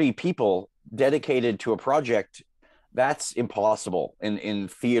 40 people dedicated to a project, that's impossible in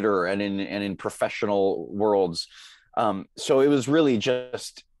theater and in professional worlds. So it was really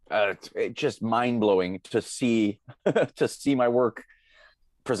just mind-blowing to see to see my work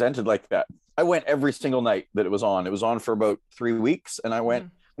presented like that. I went every single night that it was on. It was on for about 3 weeks, and I went.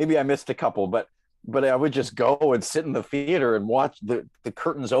 Mm-hmm. Maybe I missed a couple, but I would just go and sit in the theater and watch the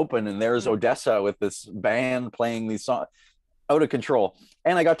curtains open, and there's Mm-hmm. Odessa with this band playing these songs, out of control.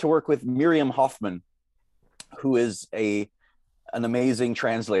 And I got to work with Miriam Hoffman, who is an amazing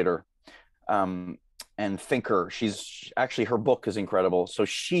translator, and thinker. She's actually, her book is incredible. So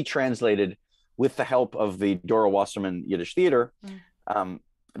she translated with the help of the Dora Wasserman Yiddish Theater.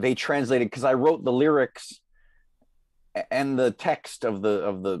 They translated, because I wrote the lyrics and the text of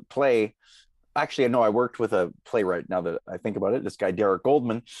the play. Actually, no, I worked with a playwright, now that I think about it, this guy Derek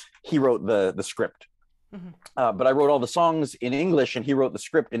Goldman. He wrote the script. Mm-hmm. But I wrote all the songs in English, and he wrote the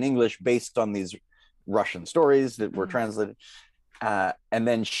script in English based on these Russian stories that were Mm-hmm. translated. And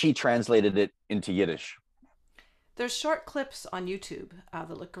then she translated it into Yiddish. There's short clips on YouTube that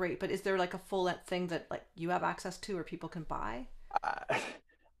look great, but is there like a full length thing that like you have access to or people can buy? Uh,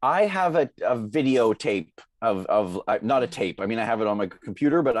 I have a videotape of not a tape. I mean, I have it on my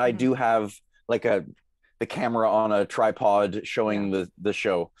computer, but I Mm-hmm. do have like the camera on a tripod Yeah. showing the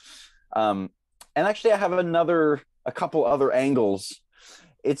show. Um, and actually, I have a couple other angles.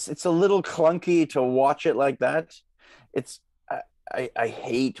 It's a little clunky to watch it like that. It's I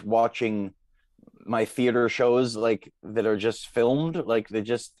hate watching my theater shows like that are just filmed. Like they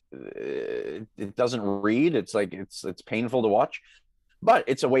just it doesn't read. It's like it's painful to watch, but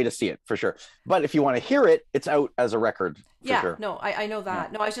it's a way to see it for sure. But if you want to hear it, it's out as a record for Yeah, sure. no, I know Yeah.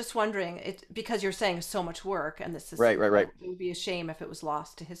 that. No, I was just wondering it because you're saying so much work and this is, Right, right, right. it would be a shame if it was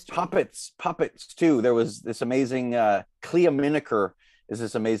lost to history. Puppets too. There was this amazing Clea Miniker is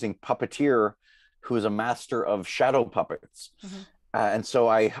this amazing puppeteer who is a master of shadow puppets. Mm-hmm. And so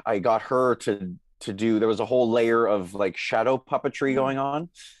I got her to do. There was a whole layer of like shadow puppetry Mm-hmm. going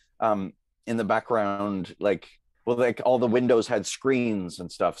on in the background. Like all the windows had screens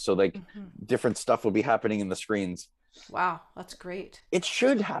and stuff, so like Mm-hmm. different stuff would be happening in the screens. Wow, that's great. It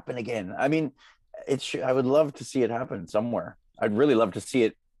should happen again. I mean, it should. I would love to see it happen somewhere. I'd really love to see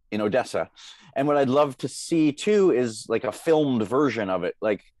it in Odessa. And what I'd love to see too is like a filmed version of it,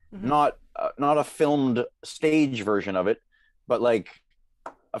 like Mm-hmm. not a filmed stage version of it, but like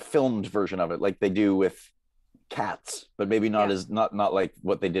a filmed version of it, like they do with Cats, but maybe not Yeah. as not like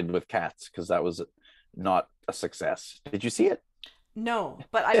what they did with Cats, because that was not a success. Did you see it? No,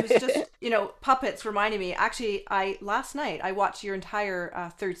 but I was just, puppets reminding me. Actually, I last night I watched your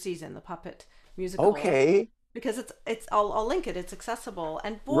entire third season, the Puppet musical, Okay, because I'll link it. It's accessible,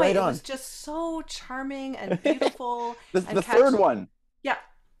 and boy, right it on. was just so charming and beautiful The and third catchy. one. Yeah,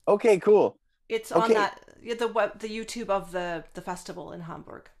 Okay, cool. it's on Okay, that the YouTube of the festival in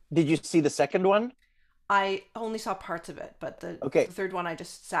Hamburg. did you see the second one? I only saw parts of it, but Okay, the third one I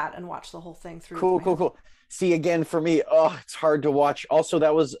just sat and watched the whole thing through with cool, my cool, husband. cool. See, again, for me, oh, it's hard to watch. Also,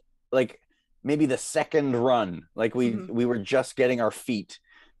 that was like maybe the second run. Like we Hmm. we were just getting our feet,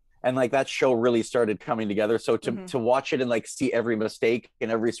 and like that show really started coming together. So to Hmm. to watch it and like see every mistake and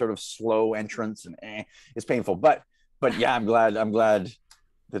every sort of slow entrance and is painful. But yeah, I'm glad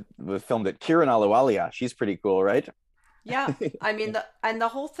that we filmed it. Kieran Aluwalia, she's pretty cool, right? Yeah, I mean the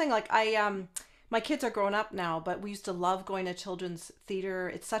whole thing. Like my kids are grown up now, but we used to love going to children's theater.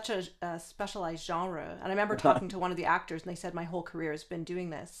 It's such a specialized genre, and I remember talking to one of the actors, and they said my whole career has been doing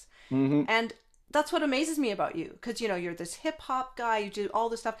this, Hmm. and that's what amazes me about you, because you're this hip hop guy, you do all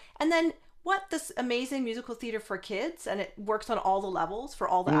this stuff, and then what this amazing musical theater for kids, and it works on all the levels for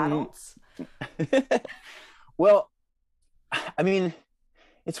all the Hmm. adults. Well, I mean,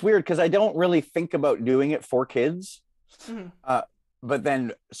 it's weird because I don't really think about doing it for kids. Hmm. Uh, but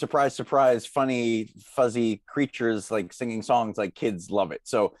then, surprise, surprise, funny, fuzzy creatures like singing songs, like kids love it.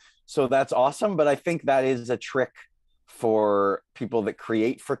 So that's awesome. But I think that is a trick for people that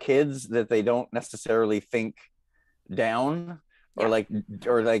create for kids that they don't necessarily think down. or Yeah.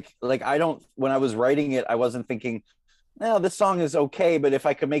 like I don't, when I was writing it, I wasn't thinking, no, this song is okay, but if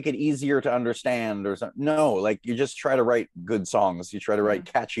I could make it easier to understand or something. No, like you just try to write good songs, you try to Hmm. write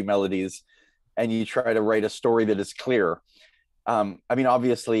catchy melodies, and you try to write a story that is clear. I mean,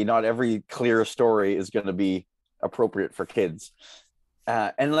 obviously, not every clear story is going to be appropriate for kids.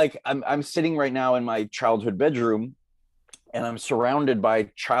 And like I'm sitting right now in my childhood bedroom, and I'm surrounded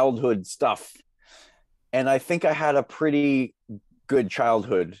by childhood stuff. And I think I had a pretty good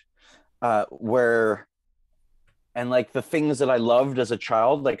childhood, where, and like the things that I loved as a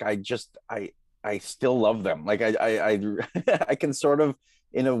child, like I still love them. Like I can sort of,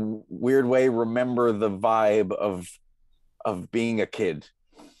 in a weird way, remember the vibe of being a kid.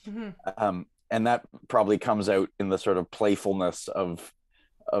 Hmm. And that probably comes out in the sort of playfulness of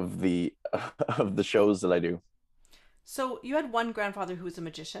the of the shows that I do. So you had one grandfather who was a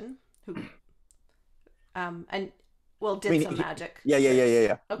magician who and well I did mean, some magic yeah, yeah, yeah, yeah,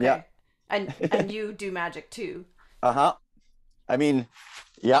 tricks. yeah, Okay. yeah. And you do magic too. Uh-huh. I mean,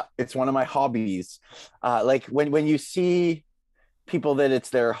 yeah, it's one of my hobbies. Like when you see people that it's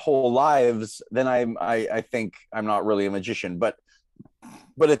their whole lives, then I think I'm not really a magician, but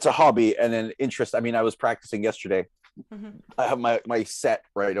it's a hobby and an interest. I mean, I was practicing yesterday. Hmm. I have my set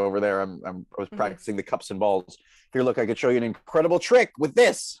right over there. I was Hmm. practicing the cups and balls. Here, look, I could show you an incredible trick with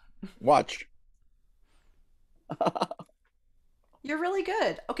this. Watch. You're really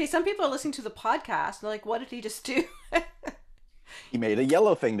good. Okay, some people are listening to the podcast. They're like, what did he just do? He made a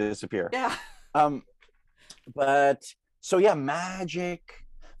yellow thing disappear. Yeah. Um, but so yeah, magic.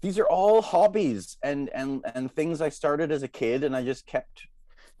 These are all hobbies and things I started as a kid and I just kept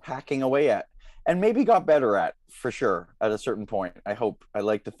hacking away at, and maybe got better at, for sure, at a certain point. I hope. I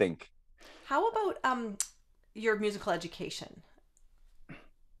like to think. How about your musical education?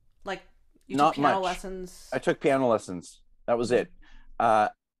 Like you took Not piano much. lessons? I took piano lessons. That was Hmm. it. Uh,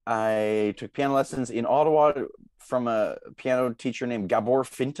 I took piano lessons in Ottawa from a piano teacher named Gabor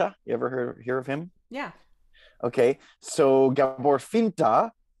Finta. You ever hear of him? Yeah. Okay, so Gabor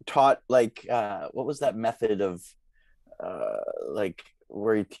Finta taught, like, what was that method of, like,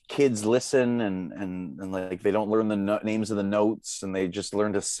 where kids listen and like they don't learn the names of the notes and they just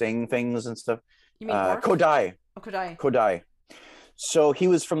learn to sing things and stuff. You mean Orff? Kodai, Oh, could I? Kodai. So he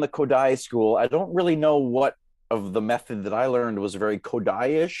was from the Kodai school. I don't really know what of the method that I learned was very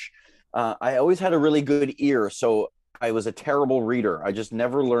Kodai-ish. I always had a really good ear, so I was a terrible reader. I just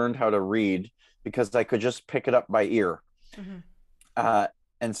never learned how to read because I could just pick it up by ear. Hmm. Uh,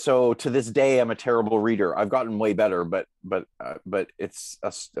 and so to this day, I'm a terrible reader. I've gotten way better, but it's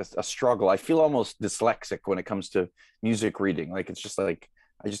a struggle. I feel almost dyslexic when it comes to music reading. Like it's just like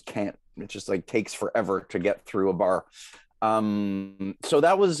I just can't. It just like takes forever to get through a bar. So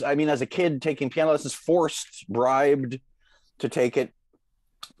that was, I mean, as a kid, taking piano lessons, forced, bribed to take it,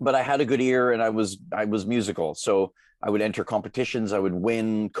 but I had a good ear and I was musical. So I would enter competitions, I would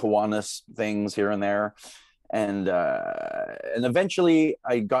win Kiwanis things here and there, and eventually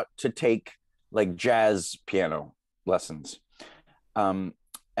I got to take like jazz piano lessons. Um,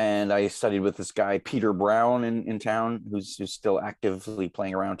 and I studied with this guy Peter Brown in town, who's still actively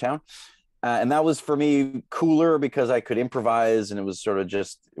playing around town. And that was for me cooler because I could improvise, and it was sort of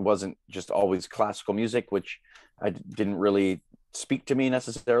just, it wasn't just always classical music, which I didn't really speak to me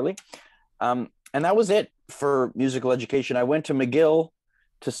necessarily. And that was it for musical education. I went to McGill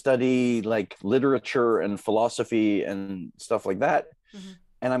to study like literature and philosophy and stuff like that. Hmm.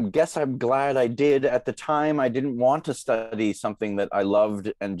 And I'm glad I did. At the time, I didn't want to study something that I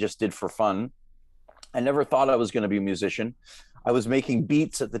loved and just did for fun. I never thought I was going to be a musician. I was making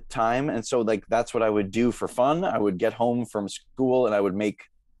beats at the time, and so like that's what I would do for fun. I would get home from school and I would make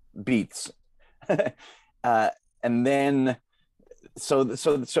beats. uh, and then so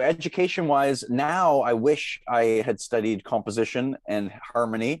education wise, now I wish I had studied composition and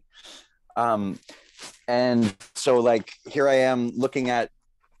harmony. Um, and so like here I am looking at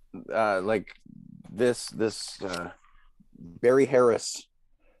like this Barry Harris,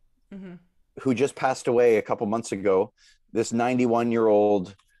 Hmm. who just passed away a couple months ago, this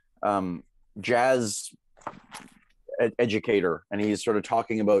 91-year-old jazz educator, and he's sort of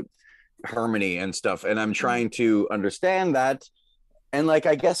talking about harmony and stuff. And I'm Hmm. trying to understand that. And like,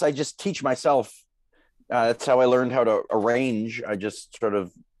 I guess I just teach myself. That's how I learned how to arrange. I just sort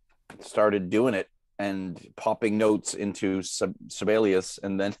of started doing it and popping notes into Sibelius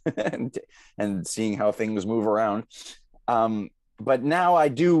and then and seeing how things move around. Um, but now I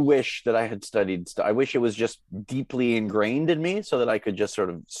do wish that I had studied. I wish it was just deeply ingrained in me so that I could just sort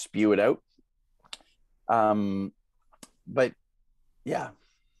of spew it out. But yeah.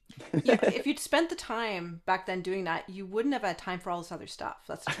 Yeah, but if you'd spent the time back then doing that, you wouldn't have had time for all this other stuff.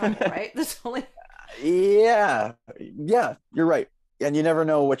 That's the trouble, right? There's only Yeah, yeah, you're right. And you never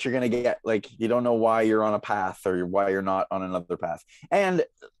know what you're going to get. Like, you don't know why you're on a path or why you're not on another path. And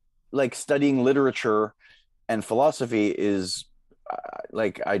like studying literature and philosophy is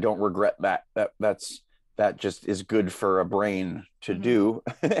like, I don't regret that. That just is good for a brain to Mhm. do.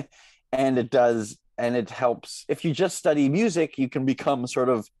 And it does, and it helps. If you just study music, you can become sort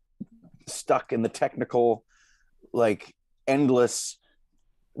of stuck in the technical, like, endless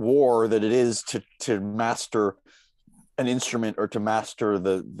war that it is to master an instrument or to master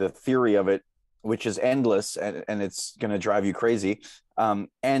the theory of it, which is endless, and it's going to drive you crazy.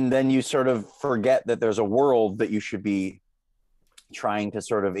 And then you sort of forget that there's a world that you should be trying to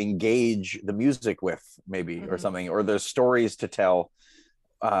sort of engage the music with, maybe, or Mhm. something, or there's stories to tell,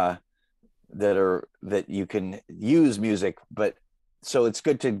 uh, that you can use music. But so it's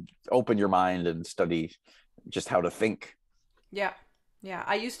good to open your mind and study just how to think. Yeah. Yeah.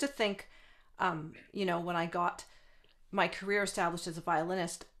 I used to think, when I got my career established as a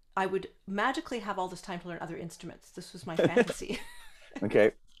violinist, I would magically have all this time to learn other instruments. This was my fantasy.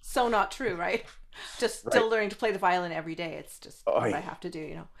 Okay. So not true, right? Just Right. still learning to play the violin every day. It's just Oh, what I have to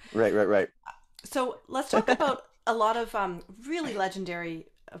do. right, right, right. So let's talk about a lot of really legendary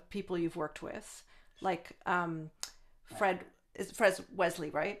people you've worked with, like Fred Wesley,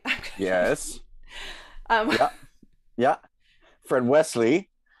 right? Yes. um, Yeah. Yeah. Fred Wesley.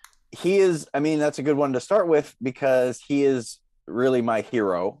 He is, I mean, that's a good one to start with because he is really my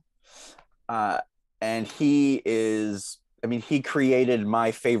hero. Uh, and he is, I mean, he created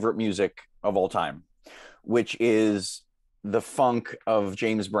my favorite music of all time, which is the funk of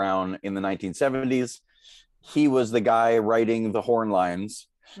James Brown in the 1970s. He was the guy writing the horn lines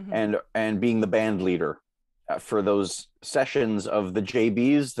mhm. and being the band leader for those sessions of the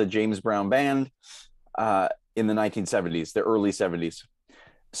JBs, the James Brown Band, in the 1970s, the early 70s.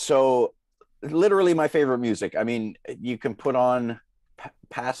 So literally my favorite music. I mean, you can put on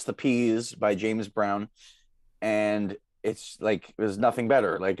Pass the Peas by James Brown, and it's like there's nothing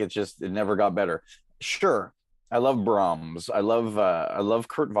better. Like, it never got better. Sure, I love Brahms. I love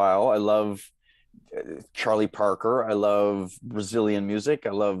Kurt Weill. I love Charlie Parker. I love Brazilian music.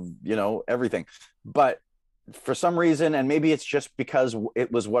 I love, everything. But for some reason, and maybe it's just because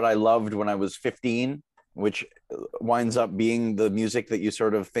it was what I loved when I was 15, which winds up being the music that you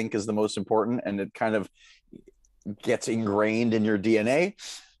sort of think is the most important, and it kind of gets ingrained in your DNA.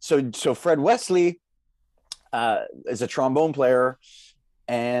 So Fred Wesley is a trombone player,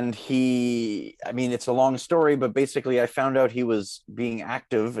 and I mean, it's a long story, but basically I found out he was being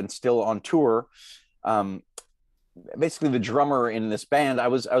active and still on tour. Um, Basically the drummer in this band. I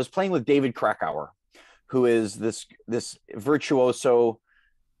was playing with David Krakauer, who is this virtuoso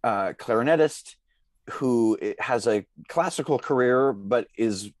clarinetist who has a classical career, but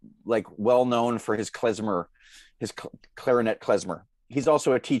is like well known for his klezmer, his clarinet klezmer. He's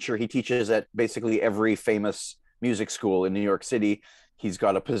also a teacher. He teaches at basically every famous music school in New York City. He's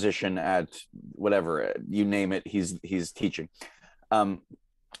got a position at whatever, you name it. He's teaching. Um,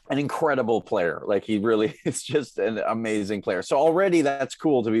 an incredible player. Like, he really is just an amazing player. So already that's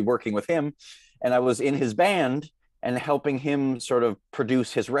cool to be working with him. And I was in his band and helping him sort of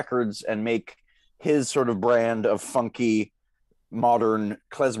produce his records and make his sort of brand of funky modern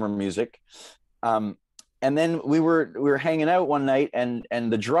klezmer music. Um, and then we were hanging out one night, and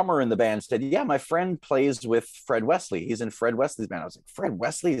the drummer in the band said, "Yeah, my friend plays with Fred Wesley. He's in Fred Wesley's band." I was like, "Fred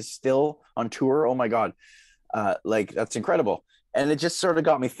Wesley is still on tour? Oh my god!" Like, that's incredible. And it just sort of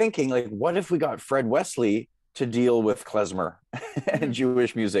got me thinking, like, what if we got Fred Wesley to deal with klezmer and Mhm.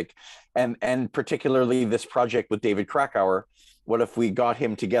 Jewish music, and particularly this project with David Krakauer? What if we got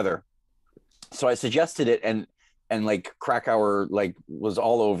him together? So I suggested it, and like Krakauer like was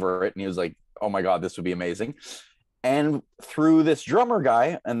all over it, and he was like, "Oh my god, this would be amazing." And through this drummer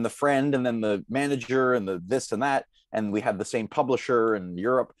guy and the friend, and then the manager, and the this and that, and we had the same publisher in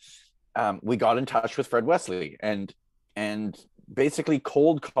Europe, we got in touch with Fred Wesley, and basically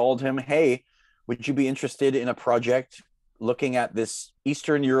cold called him. "Hey, would you be interested in a project looking at this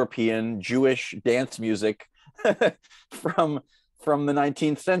Eastern European Jewish dance music from from the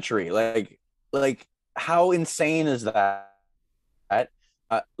 19th century?" Like, how insane is that?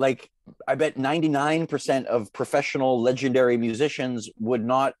 Like, I bet 99% of professional legendary musicians would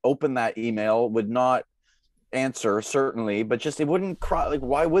not open that email, would not answer, certainly, but just it wouldn't cry. Like,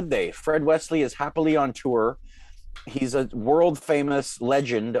 why would they? Fred Wesley is happily on tour. He's a world famous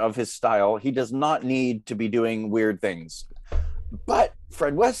legend of his style. He does not need to be doing weird things. But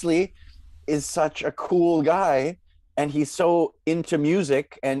Fred Wesley is such a cool guy, And he's so into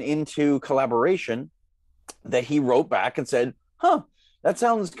music and into collaboration that he wrote back and said, huh, that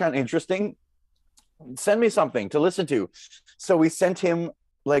sounds kind of interesting. Send me something to listen to. So we sent him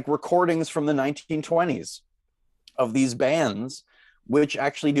like recordings from the 1920s of these bands, which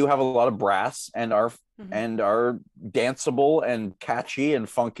actually do have a lot of brass and are danceable and catchy and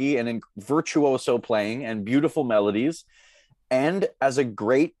funky and virtuoso playing and beautiful melodies. And as a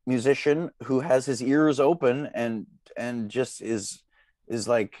great musician who has his ears open and just is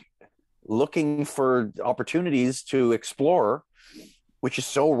like looking for opportunities to explore, which is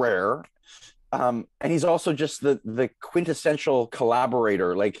so rare. And he's also just the quintessential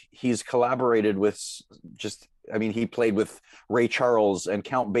collaborator. Like he's collaborated with just, I mean, he played with Ray Charles and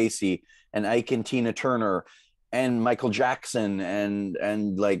Count Basie and Ike and Tina Turner and Michael Jackson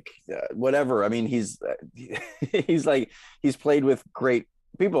and like whatever. I mean, he's played with great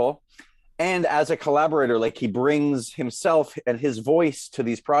people. And as a collaborator, like he brings himself and his voice to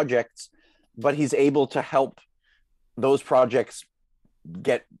these projects, but he's able to help those projects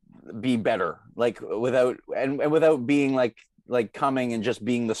be better, like without being like coming and just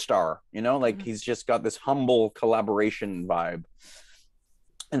being the star, you know, like he's just got this humble collaboration vibe.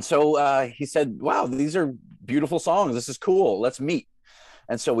 And so he said, wow, these are beautiful songs, this is cool, let's meet.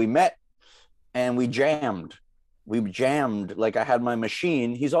 And so we met and we jammed. Like I had my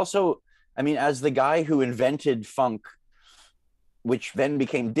machine. He's also, I mean, as the guy who invented funk, which then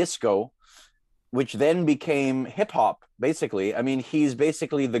became disco, which then became hip hop, basically. I mean, he's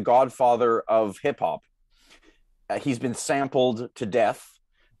basically the godfather of hip hop. He's been sampled to death.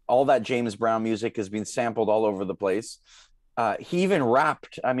 All that James Brown music has been sampled all over the place. He even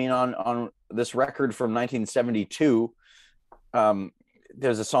rapped, I mean, on this record from 1972.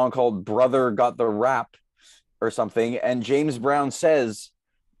 There's a song called Brother Got the Rap or something. And James Brown says,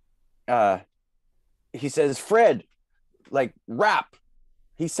 he says, Fred, like rap.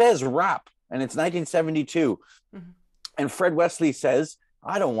 He says rap. And it's 1972. And Fred Wesley says,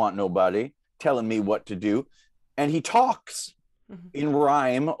 I don't want nobody telling me what to do. And he talks in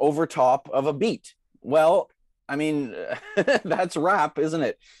rhyme over top of a beat. Well, I mean, that's rap, isn't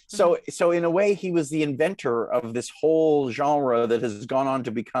it? So in a way, he was the inventor of this whole genre that has gone on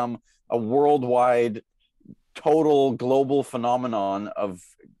to become a worldwide, total global phenomenon of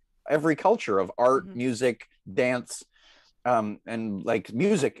every culture, of art, music, dance, and like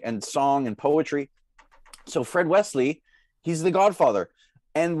music and song and poetry. So Fred Wesley, he's the godfather.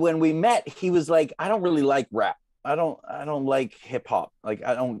 And when we met, he was like, I don't really like rap. I don't like hip hop. Like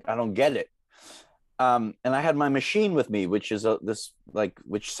I don't get it. And I had my machine with me, which is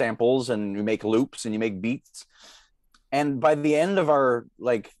which samples and you make loops and you make beats. And by the end of our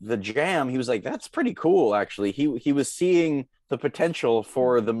the jam, he was like, that's pretty cool. Actually, he was seeing the potential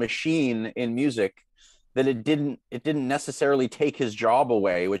for the machine in music, that it didn't necessarily take his job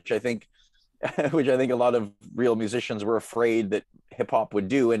away, which I think a lot of real musicians were afraid that hip hop would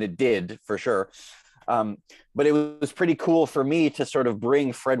do, and it did for sure. But it was pretty cool for me to sort of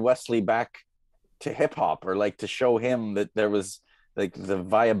bring Fred Wesley back to hip hop, or like to show him that there was like the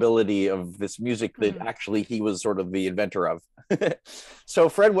viability of this music that actually he was sort of the inventor of. So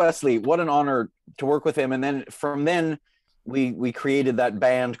Fred Wesley, what an honor to work with him. And then from then we created that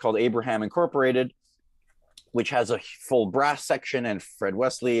band called Abraham Incorporated, which has a full brass section, and Fred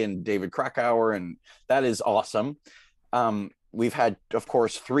Wesley and David Krakauer, and that is awesome. We've had, of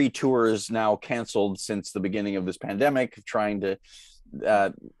course, 3 tours now canceled since the beginning of this pandemic, trying to,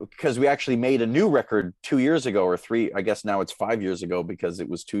 because we actually made a new record 2 years ago, or 3, I guess now it's 5 years ago, because it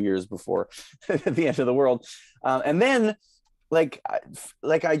was 2 years before the end of the world. And then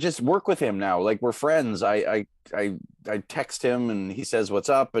I just work with him now. Like we're friends. I text him and he says, what's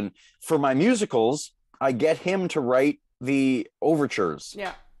up? And for my musicals, I get him to write the overtures.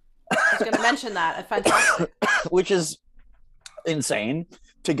 Yeah. I was going to mention that. Fantastic. Which is insane,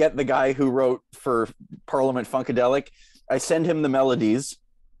 to get the guy who wrote for Parliament Funkadelic. I send him the melodies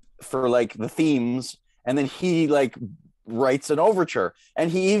for like the themes, and then he like writes an overture. And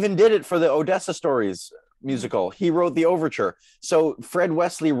he even did it for the Odessa Stories musical. He wrote the overture. So Fred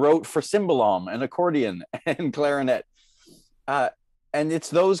Wesley wrote for cymbalom and accordion and clarinet. And it's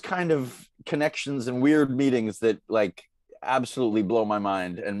those kind of connections and weird meetings that like absolutely blow my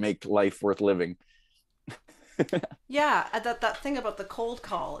mind and make life worth living. Yeah, that thing about the cold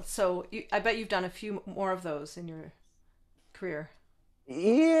call. So I bet you've done a few more of those in your career.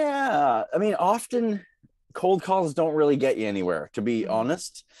 Yeah, I mean, often cold calls don't really get you anywhere, to be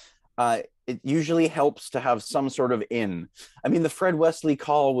honest. It usually helps to have some sort of in. I mean, the Fred Wesley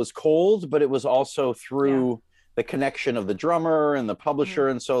call was cold, but it was also through the connection of the drummer and the publisher.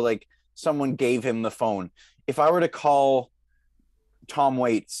 And so like someone gave him the phone. if I were to call Tom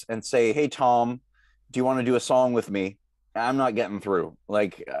Waits and say, "Hey Tom, do you want to do a song with me?" I'm not getting through.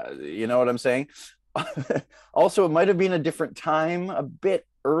 Like, you know what I'm saying? Also, it might have been a different time, a bit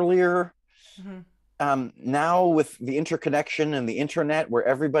earlier. Hmm. Now with the interconnection and the internet, where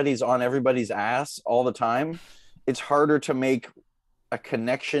everybody's on everybody's ass all the time, it's harder to make a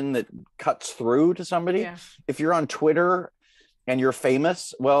connection that cuts through to somebody. Yeah. If you're on Twitter and you're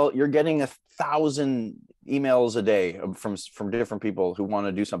famous, well, you're getting 1,000 emails a day from different people who want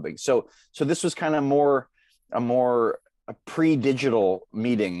to do something. So this was kind of more a pre-digital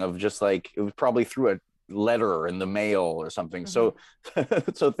meeting of just like, it was probably through a letter in the mail or something. Hmm.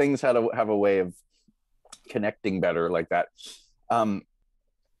 So things had have a way of connecting better like that. Um,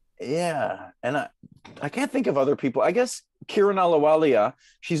 yeah, and I can't think of other people. I guess Kieran Alawalia,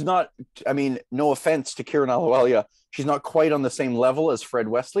 she's not, I mean, no offense to Kieran Alawalia, she's not quite on the same level as Fred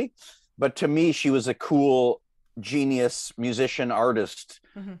Wesley, but to me, she was a cool, genius musician artist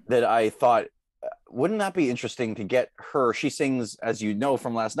Hmm. that I thought, wouldn't that be interesting to get her? She sings, as you know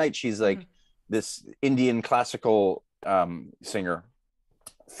from last night, she's Hmm. like this Indian classical singer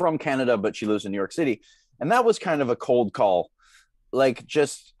from Canada, but she lives in New York City. And that was kind of a cold call. Like,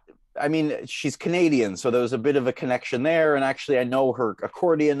 just, I mean, she's Canadian, so there was a bit of a connection there. And actually, I know her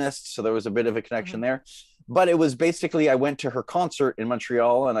accordionist, so there was a bit of a Hmm. connection there. But it was basically, I went to her concert in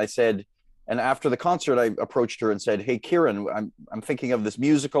Montreal and I said, and after the concert, I approached her and said, "Hey, Kieran, I'm thinking of this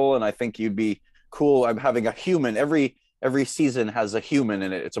musical and I think you'd be cool. I'm having a human. Every season has a human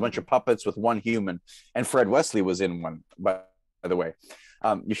in it. It's a bunch Hmm. of puppets with one human." And Fred Wesley was in one, by the way.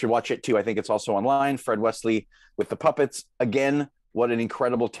 You should watch it too. I think it's also online. Fred Wesley with the puppets. Again, what an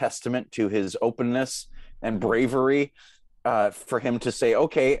incredible testament to his openness and Hmm. bravery, for him to say,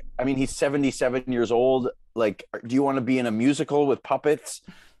 okay, I mean, he's 77 years old. Like, do you want to be in a musical with puppets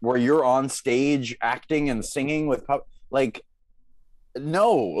where you're on stage acting and singing with puppets? Like,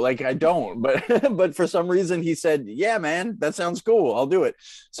 no, like I don't. But but for some reason he said, yeah, man, that sounds cool. I'll do it.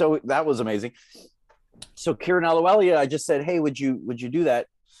 So that was amazing. So Kieran Alawalia, I just said, hey, would you do that?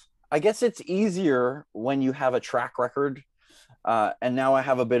 I guess it's easier when you have a track record, and now I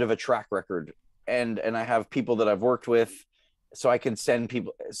have a bit of a track record, and I have people that I've worked with, so I can send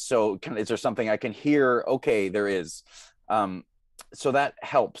people. So is there something I can hear? Okay, there is. Um, so that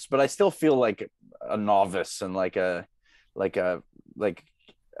helps, but I still feel like a novice and like a like.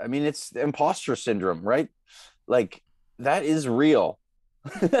 I mean, it's imposter syndrome, right? Like, that is real.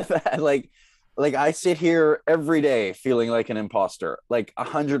 like like I sit here every day feeling like an imposter, like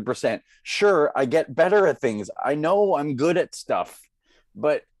 100%. Sure, I get better at things. I know I'm good at stuff,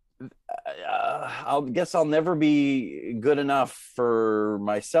 but I'll guess I'll never be good enough for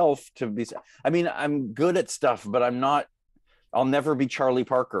myself to be. I mean, I'm good at stuff, but I'm not. I'll never be Charlie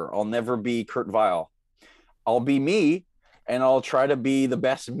Parker. I'll never be Kurt Weill. I'll be me, and I'll try to be the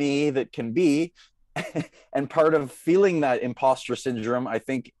best me that can be. And part of feeling that imposter syndrome, I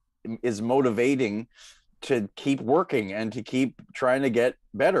think, is motivating to keep working and to keep trying to get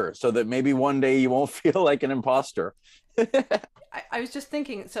better so that maybe one day you won't feel like an imposter. I was just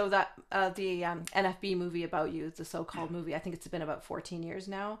thinking, so that the NFB movie about you, the so-called movie, I think it's been about 14 years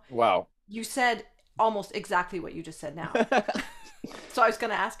now. Wow. You said almost exactly what you just said now. So I was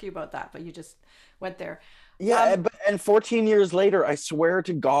going to ask you about that, but you just went there. Yeah, Um, and 14 years later, I swear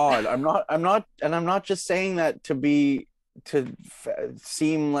to God, I'm not just saying that to be to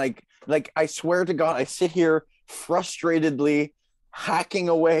seem like I swear to God, I sit here frustratedly hacking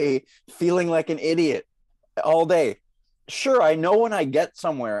away, feeling like an idiot all day. Sure, I know when I get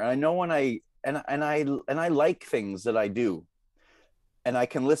somewhere, and I know when I like things that I do, and I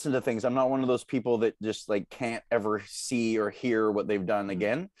can listen to things. I'm not one of those people that just like can't ever see or hear what they've done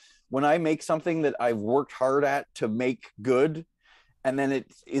again. When I make something that I've worked hard at to make good, and then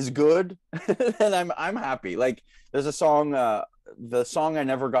it is good, then I'm happy. Like, there's a song, the song I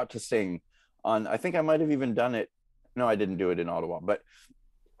never got to sing on. I think I might have even done it. No, I didn't do it in Ottawa, but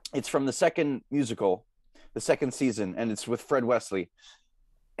it's from the second musical, the second season, and it's with Fred Wesley.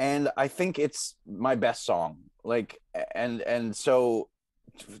 And I think it's my best song. Like, and so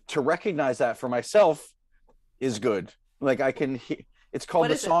to recognize that for myself is good. Like, I can it's called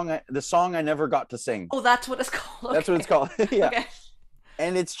what is it? the song I never got to sing. Oh, that's what it's called. That's what it's Okay. called. Yeah. Okay.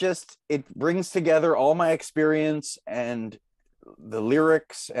 And it's just, it brings together all my experience and the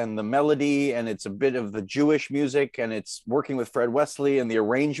lyrics and the melody, and it's a bit of the Jewish music, and it's working with Fred Wesley and the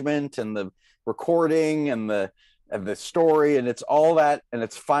arrangement and the recording and the story, and it's all that, and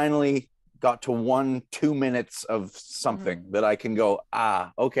it's finally got to 2 minutes of Hmm. something that I can go,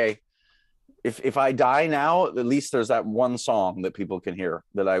 ah, okay, if I die now, at least there's that one song that people can hear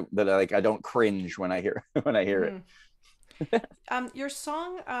that I like. I don't cringe when I hear when I hear it. Mm-hmm. Your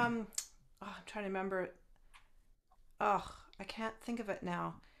song, oh, I'm trying to remember. Oh, I can't think of it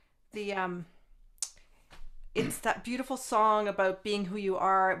now. The it's that beautiful song about being who you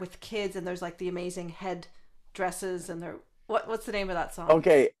are with kids, and there's like the amazing head dresses, and they're what's the name of that song?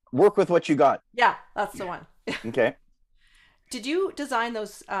 Okay, work with what you got. Yeah, that's the one. Okay. Did you design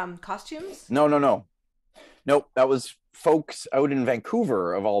those costumes? No, no, no, nope. That was folks out in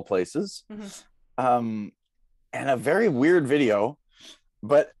Vancouver of all places, Mm-hmm. um, and a very weird video.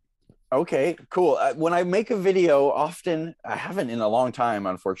 But okay, cool. When I make a video, often I haven't in a long time,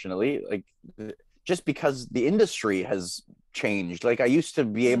 unfortunately. Like just because the industry has changed. Like I used to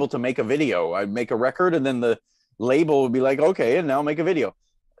be Mm-hmm. able to make a video. I'd make a record, and then the label would be like, okay, and now make a video.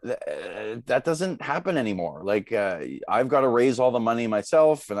 That doesn't happen anymore. Like I've got to raise all the money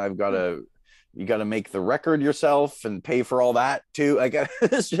myself, and I've got to you got to make the record yourself and pay for all that too. Like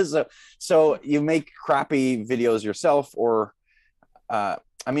it's just so you make crappy videos yourself, or I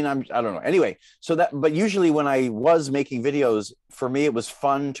mean, I don't know. Anyway, so that, but usually when I was making videos, for me, it was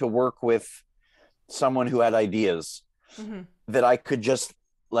fun to work with someone who had ideas Mm-hmm. that I could just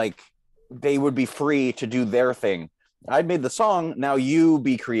like, they would be free to do their thing. I'd made the song. Now you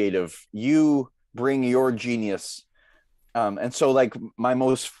be creative. You bring your genius. And so like my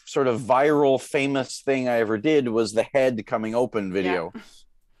most sort of viral famous thing I ever did was the head coming open Yeah. video.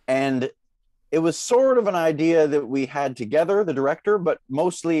 And it was sort of an idea that we had together, the director, but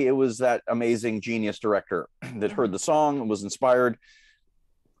mostly it was that amazing genius director that Mm-hmm. heard the song, was inspired.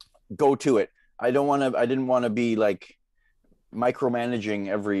 Go to it. I didn't want to be like micromanaging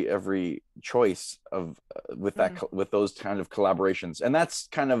every choice of Mm-hmm. with those kind of collaborations. And that's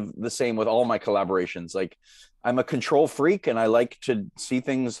kind of the same with all my collaborations. Like I'm a control freak and I like to see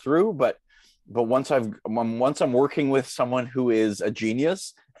things through, but once I'm working with someone who is a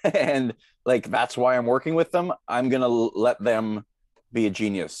genius and like that's why I'm working with them, I'm going to let them be a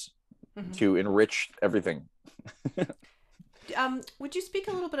genius Mm-hmm. to enrich everything. Would you speak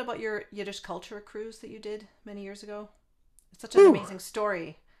a little bit about your Yiddish culture cruise that you did many years ago? It's such an Whew. amazing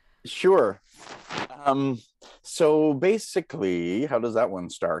story. Sure. Um, so basically, how does that one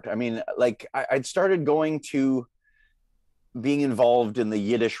start? I mean, like I'd started going to being involved in the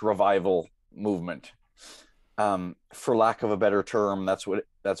Yiddish revival movement. For lack of a better term, that's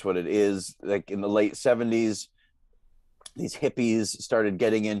what it is. Like in the late 70s, these hippies started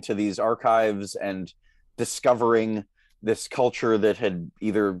getting into these archives and discovering this culture that had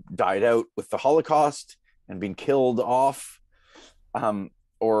either died out with the Holocaust and been killed off, um,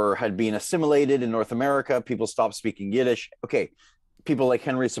 or had been assimilated in North America. People stopped speaking Yiddish. Okay, people like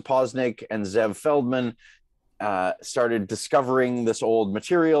Henry Sapoznik and Zev Feldman started discovering this old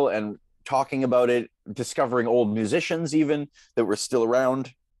material and talking about it, discovering old musicians even that were still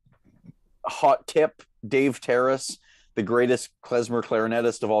around. Hot tip, Dave Terrace, the greatest klezmer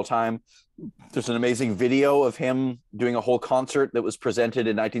clarinetist of all time. There's an amazing video of him doing a whole concert that was presented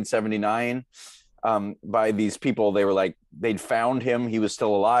in 1979 by these people. They were like, they'd found him, he was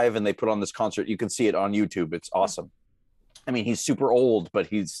still alive, and they put on this concert. You can see it on YouTube. It's awesome. I mean, he's super old, but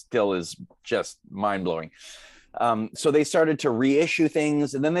he still is just mind blowing. So they started to reissue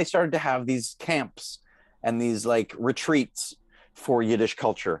things, and then they started to have these camps and these like retreats for Yiddish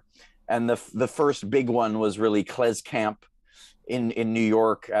culture. And the first big one was really Klez Camp in New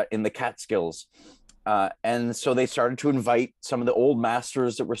York, in the Catskills. And so they started to invite some of the old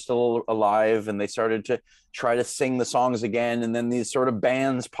masters that were still alive, and they started to try to sing the songs again. And then these sort of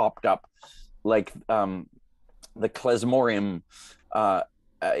bands popped up, like the Klezmorim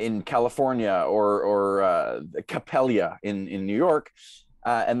in California, or Capella in New York.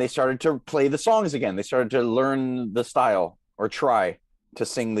 And they started to play the songs again. They started to learn the style, or try to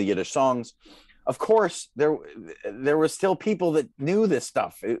sing the Yiddish songs. Of course, there were still people that knew this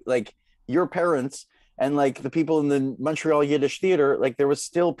stuff, like your parents and like the people in the Montreal Yiddish Theater. Like there was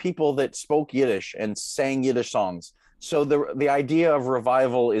still people that spoke Yiddish and sang Yiddish songs. So the idea of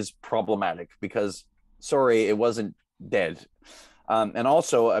revival is problematic because, sorry, it wasn't dead. And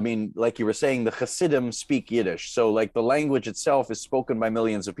also, I mean, like you were saying, the Hasidim speak Yiddish. So like the language itself is spoken by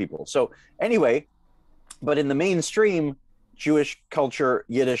millions of people. So anyway, but in the mainstream Jewish culture,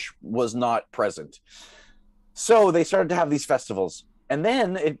 Yiddish was not present. So they started to have these festivals. And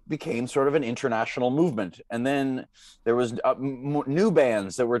then it became sort of an international movement. And then there was new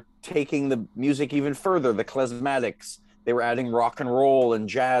bands that were taking the music even further, the klezmatics. They were adding rock and roll and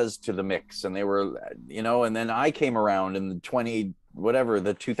jazz to the mix. And they were, and then I came around in the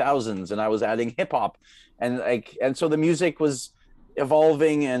 2000s, and I was adding hip hop. And so the music was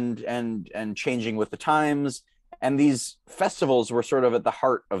evolving and changing with the times. And these festivals were sort of at the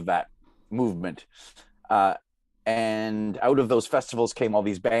heart of that movement. And out of those festivals came all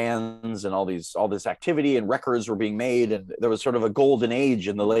these bands and all this activity, and records were being made, and there was sort of a golden age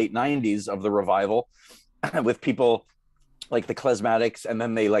in the late 90s of the revival with people like the Klezmatics, and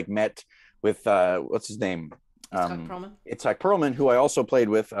then they like met with what's his name, Itzhak Perlman, who I also played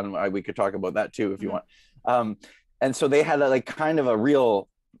with, and we could talk about that too if you want. And so they had like kind of a real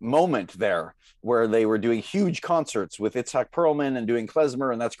moment there where they were doing huge concerts with Itzhak Perlman and doing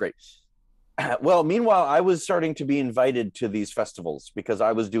klezmer, and that's great. Well, meanwhile, I was starting to be invited to these festivals because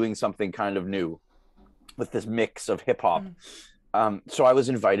I was doing something kind of new with this mix of hip hop. So I was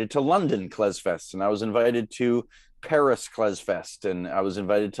invited to London Klezfest, and I was invited to Paris Klezfest, and I was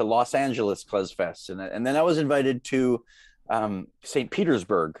invited to Los Angeles Klezfest, and then I was invited to St.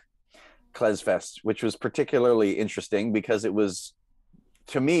 Petersburg Klezfest, which was particularly interesting because it was,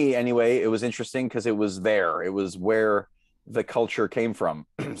 to me anyway, it was interesting because it was there. It was where the culture came from,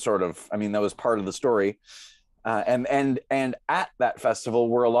 sort of. I mean, that was part of the story. And at that festival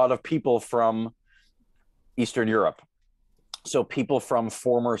were a lot of people from Eastern Europe. So people from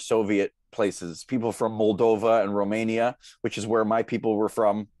former Soviet places, people from Moldova and Romania, which is where my people were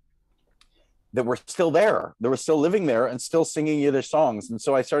from, that were still there. They were still living there and still singing Yiddish songs. And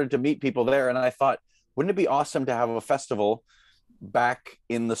so I started to meet people there, and I thought, wouldn't it be awesome to have a festival back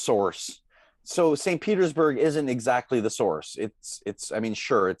in the source? So St. Petersburg isn't exactly the source. It's I mean,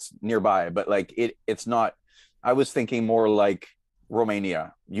 sure, it's nearby, but like it's not. I was thinking more like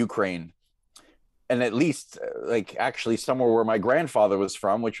Romania, Ukraine, and at least like actually somewhere where my grandfather was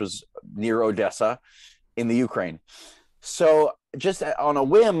from, which was near Odessa in the Ukraine. So just on a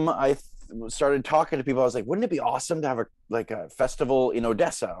whim, I started talking to people. I was like, wouldn't it be awesome to have a festival in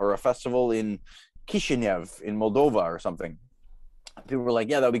Odessa or a festival in Kishinev in Moldova or something? People were like,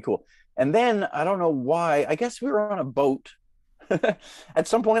 yeah, that'd be cool. And then I don't know why, I guess we were on a boat. At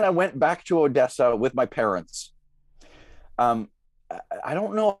some point I went back to Odessa with my parents. I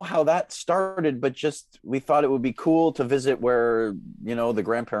don't know how that started, but just we thought it would be cool to visit where, the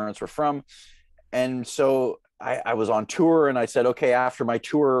grandparents were from. And so I was on tour, and I said, okay, after my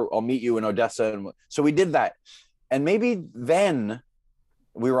tour, I'll meet you in Odessa. And so we did that. And maybe then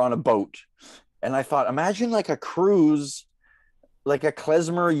we were on a boat, and I thought, imagine like a cruise, like a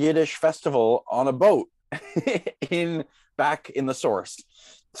klezmer Yiddish festival on a boat back in the source.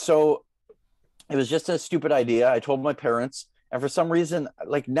 So it was just a stupid idea. I told my parents, and for some reason,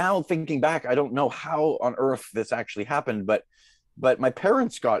 like now thinking back, I don't know how on earth this actually happened, but my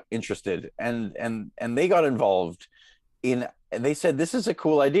parents got interested and they got involved and they said, this is a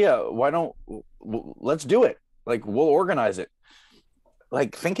cool idea. Why don't let's do it? Like, we'll organize it.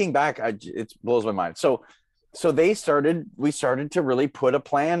 Like, thinking back, it blows my mind. So we started to really put a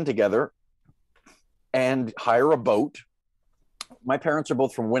plan together and hire a boat. My parents are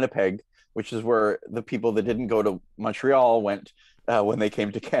both from Winnipeg, which is where the people that didn't go to Montreal went when they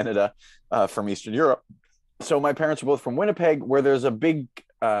came to Canada from Eastern Europe. So my parents are both from Winnipeg, where there's a big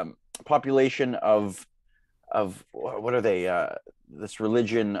population of what are they? This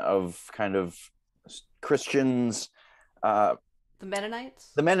religion of kind of Christians. The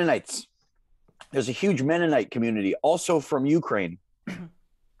Mennonites? The Mennonites. There's a huge Mennonite community, also from Ukraine.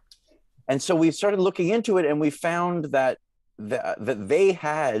 And so we started looking into it, and we found that they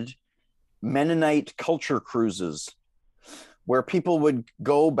had Mennonite culture cruises where people would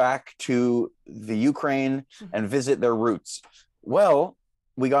go back to the Ukraine and visit their roots. Well,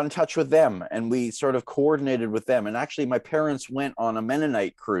 we got in touch with them, and we sort of coordinated with them. And actually, my parents went on a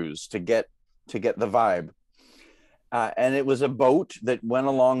Mennonite cruise to get the vibe. And it was a boat that went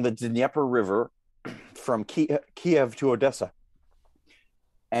along the Dnieper River from Kiev to Odessa.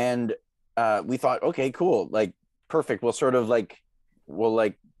 And we thought, okay, cool, like perfect. We'll sort of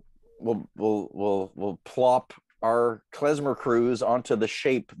we'll plop our klezmer crews onto the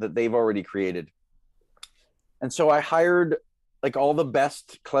shape that they've already created. And so I hired like all the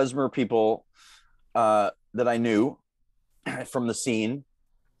best klezmer people that I knew from the scene,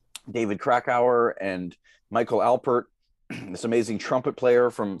 David Krakauer and Michael Alpert, this amazing trumpet player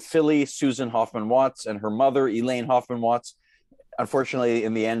from Philly, Susan Hoffman-Watts, and her mother, Elaine Hoffman-Watts. Unfortunately,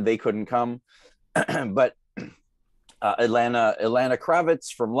 in the end, they couldn't come. But Ilana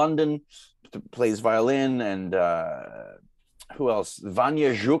Kravitz from London plays violin, and who else?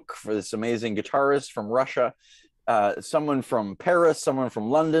 Vanya Zhuk, for this amazing guitarist from Russia. Someone from Paris, someone from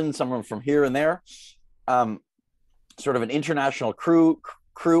London, someone from here and there. Sort of an international crew.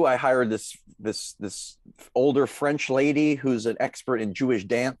 I hired this older French lady who's an expert in Jewish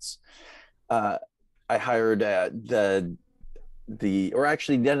dance. I hired or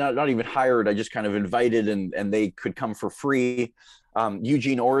actually they're not even hired. I just kind of invited, and they could come for free.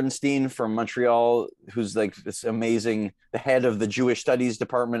 Eugene Orenstein from Montreal, who's like this amazing, the head of the Jewish Studies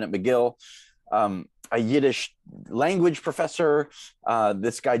department at McGill. A Yiddish language professor.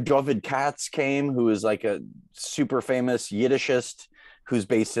 This guy, Dovid Katz, came, who is like a super famous Yiddishist who's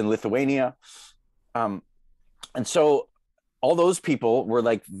based in Lithuania. And so all those people were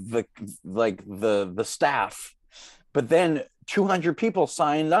like the staff, but then 200 people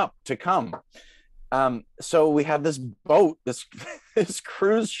signed up to come. So we had this boat, this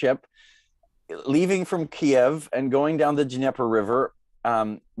cruise ship leaving from Kiev and going down the Dnieper River,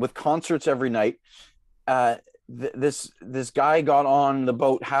 with concerts every night. This guy got on the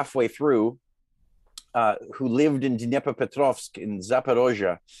boat halfway through, who lived in Dnipropetrovsk in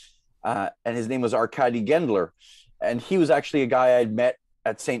Zaporozhye, and his name was Arkady Gendler, and he was actually a guy I'd met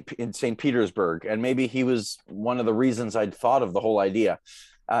in St. Petersburg, and maybe he was one of the reasons I'd thought of the whole idea.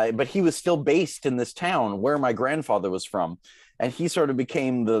 But he was still based in this town where my grandfather was from, and he sort of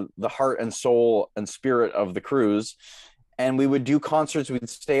became the heart and soul and spirit of the cruise. And we would do concerts. We'd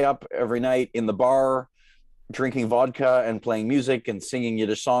stay up every night in the bar, drinking vodka and playing music and singing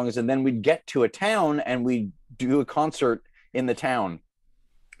Yiddish songs. And then we'd get to a town and we'd do a concert in the town.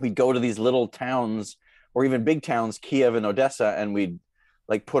 We'd go to these little towns or even big towns, Kiev and Odessa, and we'd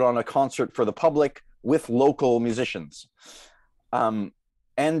like put on a concert for the public with local musicians. And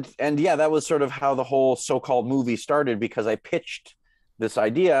yeah, that was sort of how the whole so-called movie started, because I pitched this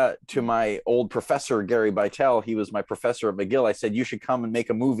idea to my old professor, Gary Beitel. He was my professor at McGill. I said, you should come and make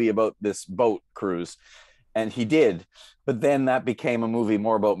a movie about this boat cruise. And he did. But then that became a movie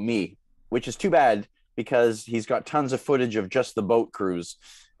more about me, which is too bad because he's got tons of footage of just the boat cruise.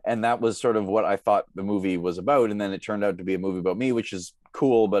 And that was sort of what I thought the movie was about. And then it turned out to be a movie about me, which is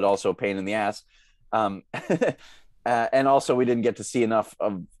cool, but also a pain in the ass. And also we didn't get to see enough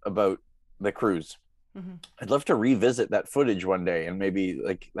about the cruise. Mm-hmm. I'd love to revisit that footage one day, and maybe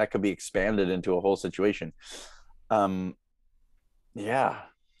like that could be expanded into a whole situation. Yeah.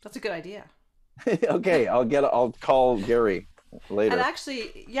 That's a good idea. Okay, I'll call Gary later. And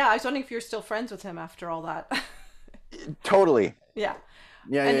actually, yeah, I was wondering if you're still friends with him after all that. Totally. Yeah.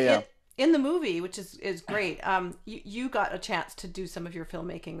 Yeah. In the movie, which is great, you got a chance to do some of your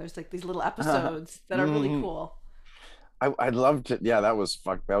filmmaking. There's like these little episodes that are really cool. I'd love to. Yeah, that was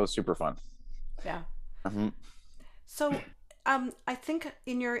super fun. Yeah. Mm-hmm. So, I think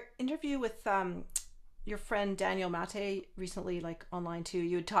in your interview with your friend Daniel Mate recently, like online too,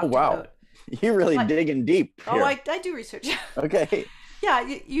 you had talked about. You're really digging deep here. Oh, I do research. Okay.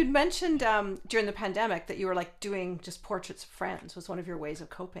 Yeah, you'd mentioned during the pandemic that you were like doing just portraits of friends was one of your ways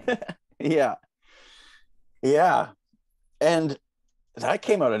of coping. Yeah. And that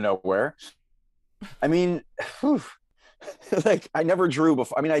came out of nowhere. I mean, like I never drew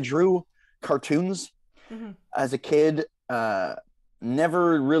before. I mean, I drew cartoons as a kid,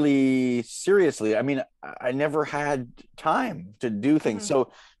 never really seriously. I mean, I never had time to do things.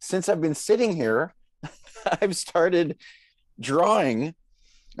 So since I've been sitting here, I've started drawing.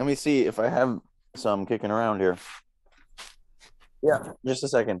 Let me see if I have some kicking around here. Yeah, just a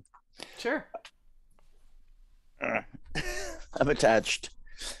second. Sure. I'm attached.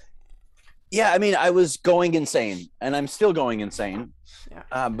 Yeah, I mean, I was going insane, and I'm still going insane.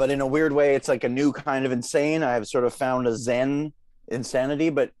 Yeah. But in a weird way, it's like a new kind of insane. I've sort of found a Zen insanity,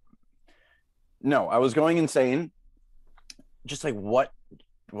 but no, I was going insane. Just like, what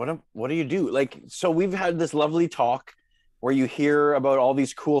do you do? Like, so we've had this lovely talk where you hear about all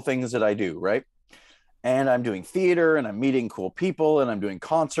these cool things that I do, right? And I'm doing theater, and I'm meeting cool people, and I'm doing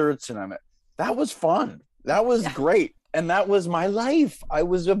concerts, and that was fun. That was great. And that was my life. I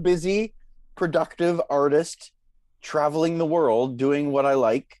was a busy, productive artist traveling the world, doing what I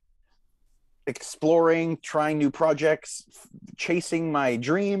like, exploring, trying new projects, chasing my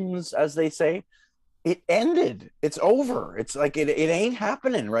dreams, as they say. It ended. It's over. It's like it ain't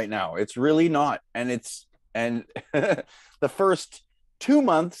happening right now. It's really not. And the first 2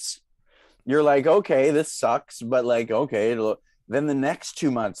 months you're like, okay, this sucks, but like, okay, then the next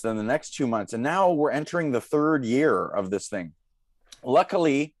 2 months, then the next 2 months, and now we're entering the third year of this thing.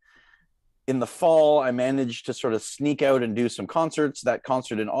 Luckily, in the fall, I managed to sort of sneak out and do some concerts. That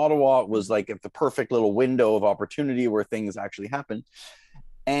concert in Ottawa was like at the perfect little window of opportunity where things actually happened.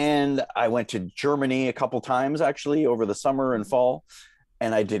 And I went to Germany a couple times actually over the summer and fall,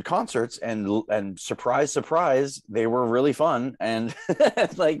 and I did concerts, and surprise, surprise, they were really fun. And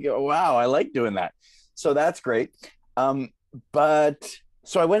it's like, wow, I like doing that. So that's great. But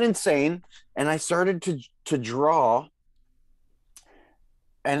so I went insane, and I started to draw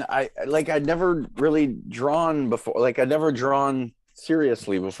and I'd never really drawn before. Like I'd never drawn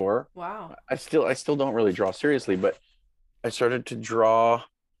seriously before. Wow. I still don't really draw seriously, but I started to draw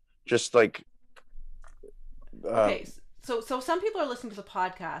just like uh, Okay. So some people are listening to the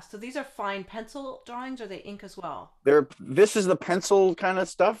podcast. So these are fine pencil drawings, or they ink as well? this is the pencil kind of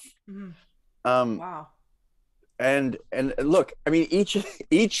stuff. Hmm. Um, Wow. and look, I mean,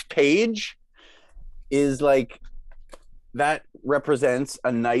 each page is like that represents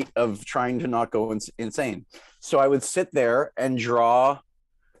a night of trying to not go insane. So I would sit there and draw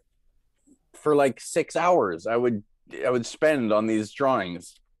for like 6 hours. I would spend on these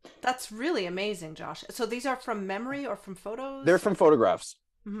drawings. That's really amazing, Josh. So these are from memory or from They're photos? from photographs,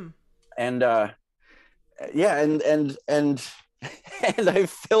 Hmm. and yeah, and and I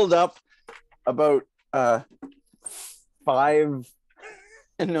filled up about five,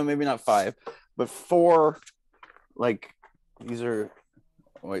 no, maybe not five, but four. Like these are.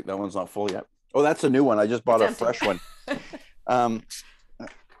 Wait, that one's not full yet. Oh, that's a new one. I just bought It's a empty. fresh one. Um,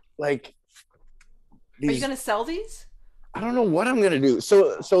 like Are you these, going to sell these? I don't know what I'm gonna do.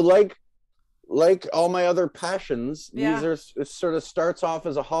 So like all my other passions, these Yeah. are, it sort of starts off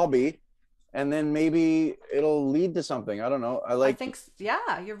as a hobby, and then maybe it'll lead to something. I don't know. I I like think,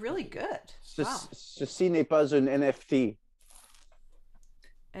 yeah, you're really good. Wow. ceci n'est pas un NFT.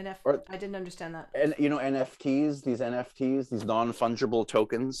 Or I didn't understand that. and NFTs, these non-fungible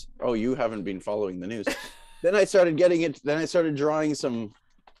tokens. Oh, you haven't been following the news. Then I started getting it. Then I started drawing some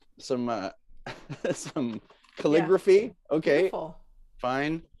some Yeah. calligraphy. Okay, Beautiful.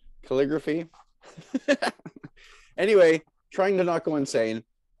 fine, calligraphy. Anyway, trying to not go insane.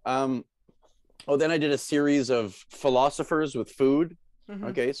 Um, oh, then I did a series of philosophers with food. Hmm.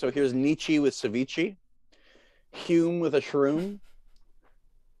 Okay, so here's Nietzsche with ceviche, Hume with a shroom,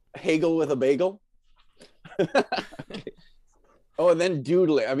 Hegel with a bagel. Okay. Oh, and then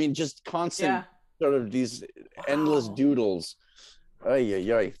doodling. I mean, just constant Yeah. sort of these endless Wow. doodles. Ay,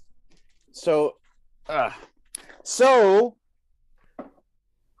 ay, ay. So, uh, so,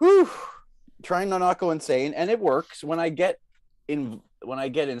 whew, trying to not go insane, and it works when I get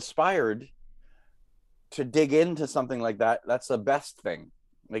inspired to dig into something like that. That's the best thing.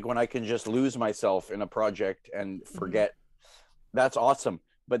 Like when I can just lose myself in a project and Hmm. forget. That's awesome,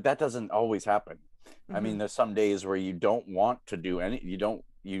 but that doesn't always happen. I Hmm. mean, there's some days where you don't want to do any,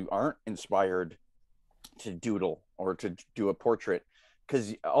 you aren't inspired to doodle or to do a portrait,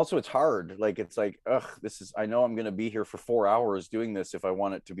 because also it's hard. Like it's like, ugh, I know I'm going to be here for 4 hours doing this if I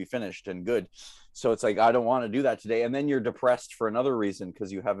want it to be finished and good. So it's like, I don't want to do that today. And then you're depressed for another reason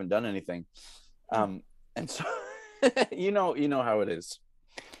because you haven't done anything. And so, you know how it is.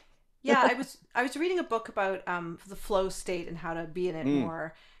 Yeah, I was reading a book about the flow state and how to be in it Mm.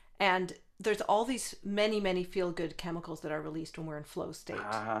 more, and there's all these many feel good chemicals that are released when we're in flow state.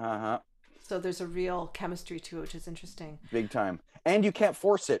 So there's a real chemistry to it, which is interesting. Big time. And you can't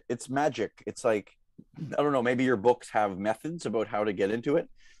force it. It's magic. It's like, I don't know, maybe your books have methods about how to get into it,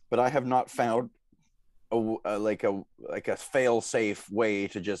 but I have not found a fail safe way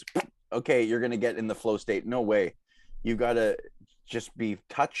to just, okay, you're going to get in the flow state. No way. You got to just be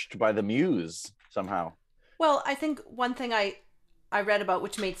touched by the muse somehow. Well, I think one thing I read about,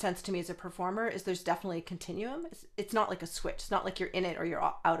 which made sense to me as a performer, is there's definitely a continuum. It's not like a switch. It's not like you're in it or you're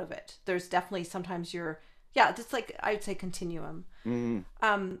out of it. There's definitely sometimes you're, yeah, it's like I'd say continuum. Mm.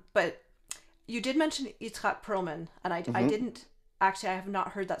 But you did mention Yitzhak Perlman, and I Hmm. didn't actually, I have not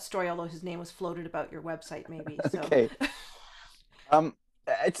heard that story, although his name was floated about your website, maybe. So, Okay. Um,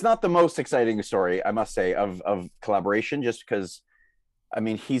 it's not the most exciting story, I must say, of collaboration, just because, I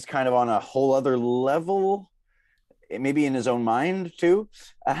mean, he's kind of on a whole other level, maybe in his own mind too,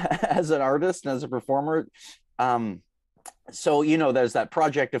 as an artist and as a performer. Um, so there's that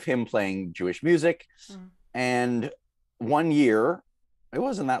project of him playing Jewish music, mm, and one year, it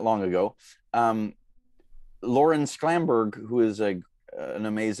wasn't that long ago, um, Lauren Sklamberg, who is an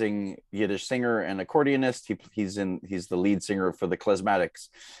amazing Yiddish singer and accordionist, he's the lead singer for the Klezmatics.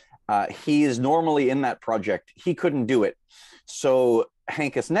 He is normally in that project. He couldn't do it, so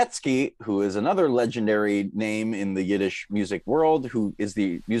Hank Netsky, who is another legendary name in the Yiddish music world, who is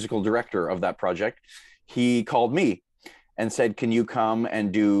the musical director of that project, he called me and said, "Can you come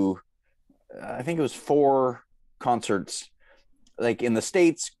and do?" I think it was 4 concerts, like in the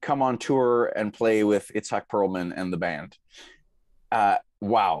States, come on tour and play with Itzhak Perlman and the band.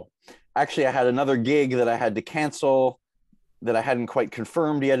 Wow. Actually, I had another gig that I had to cancel that I hadn't quite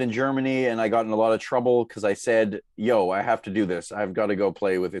confirmed yet in Germany, and I got in a lot of trouble because I said, "Yo, I have to do this. I've got to go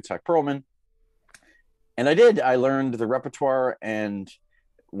play with Itzhak Perlman." And I did. I learned the repertoire and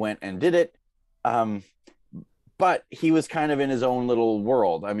went and did it. Um, but he was kind of in his own little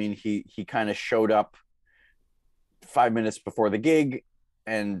world. I mean, he kind of showed up 5 minutes before the gig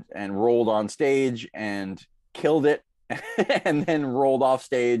and rolled on stage and killed it and then rolled off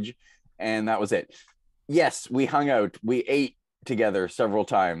stage, and that was it. Yes, we hung out, we ate together several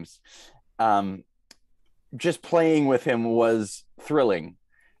times. Just playing with him was thrilling.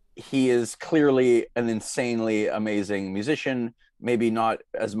 He is clearly an insanely amazing musician. Maybe not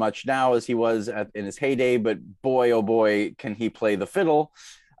as much now as he was in his heyday, but boy, oh boy, can he play the fiddle.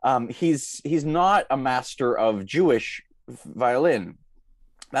 He's not a master of Jewish violin.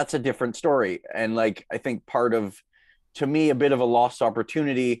 That's a different story. And like, I think part of, to me, a bit of a lost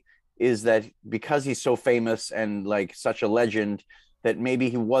opportunity is that because he's so famous and like such a legend, that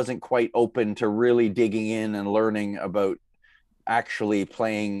maybe he wasn't quite open to really digging in and learning about actually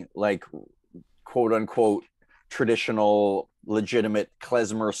playing like quote unquote traditional legitimate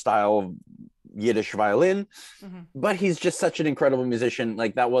klezmer style Yiddish violin. Mm-hmm. But he's just such an incredible musician.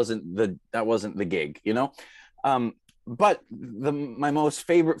 Like that wasn't the gig, you know? But my most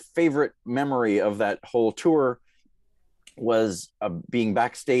favorite memory of that whole tour was being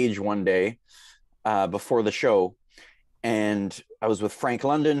backstage one day before the show. And I was with Frank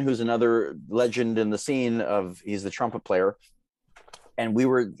London, who's another legend in the scene he's the trumpet player. And we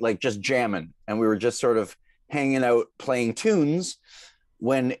were like just jamming, and we were just sort of hanging out playing tunes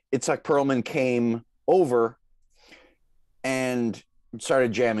when Itzhak Perlman came over and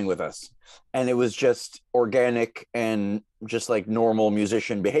started jamming with us. And it was just organic and just like normal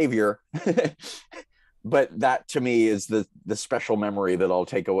musician behavior. But that to me is the special memory that I'll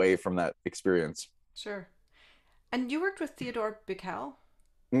take away from that experience. Sure. And you worked with Theodore Bikel?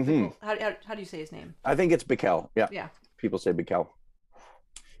 Mm-hmm. How do you say his name? I think it's Bikel. Yeah. Yeah. People say Bikel.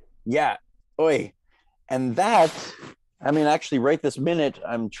 Yeah. Oi. And that, I mean, actually right this minute,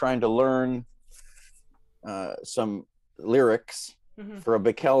 I'm trying to learn some lyrics for a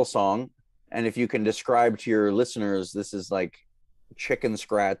Bikel song. And if you can describe to your listeners, this is like chicken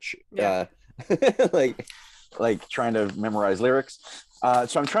scratch, like trying to memorize lyrics.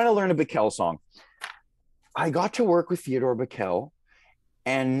 So I'm trying to learn a Bikel song. I got to work with Theodore Bikel,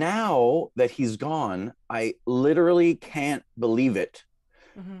 and now that he's gone, I literally can't believe it.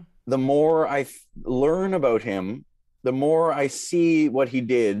 Mm-hmm. The more I learn about him, the more I see what he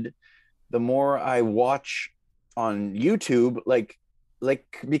did, the more I watch on YouTube, like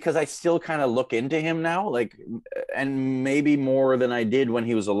because I still kind of look into him now, like, and maybe more than I did when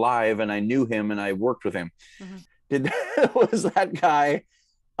he was alive and I knew him and I worked with him. Mm-hmm. Was that guy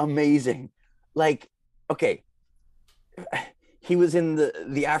amazing? Like, okay, he was in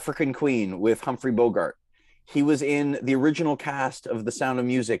the African Queen with Humphrey Bogart. He was in the original cast of The Sound of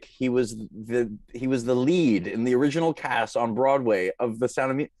Music. He was the lead in the original cast on Broadway of The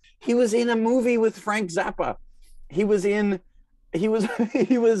Sound of Music. He was in a movie with Frank Zappa. He was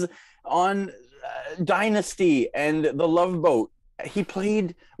on Dynasty and The Love Boat. He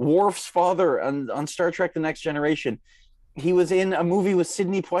played Worf's father on Star Trek: The Next Generation. He was in a movie with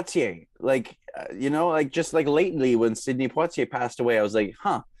Sidney Poitier. Like, just like lately when Sidney Poitier passed away, I was like,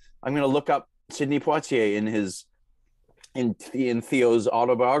 I'm going to look up Sidney Poitier in Theo's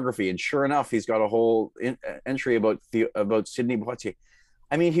autobiography. And sure enough, he's got a whole entry about Sidney Poitier.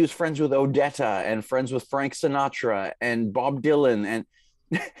 I mean, he was friends with Odetta and friends with Frank Sinatra and Bob Dylan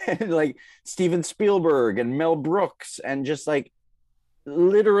and like Steven Spielberg and Mel Brooks, and just like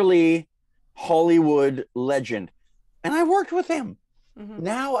literally Hollywood legend. And I worked with him. Mm-hmm.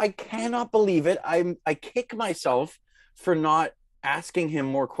 Now I cannot believe it. I kick myself for not asking him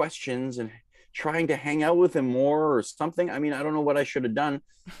more questions and trying to hang out with him more or something. I mean, I don't know what I should have done.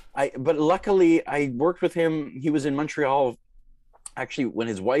 But luckily I worked with him. He was in Montreal actually when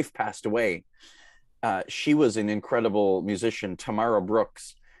his wife passed away. She was an incredible musician. Tamara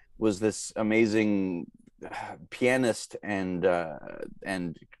Brooks was this amazing pianist and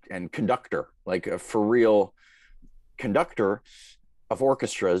conductor, like a for real conductor of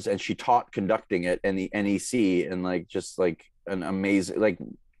orchestras, and she taught conducting at the NEC, and like just like an amazing, like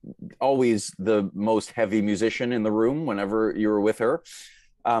always the most heavy musician in the room whenever you were with her.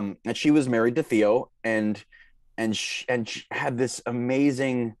 And she was married to Theo, and she had this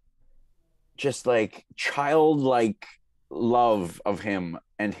amazing, just like childlike love of him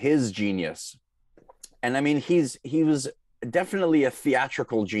and his genius. And I mean, he was definitely a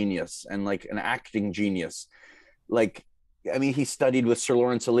theatrical genius and like an acting genius. Like, I mean, he studied with Sir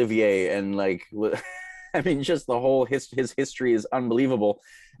Laurence Olivier, and like, I mean, just the whole his history is unbelievable.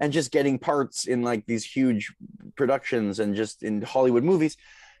 And just getting parts in like these huge productions and just in Hollywood movies.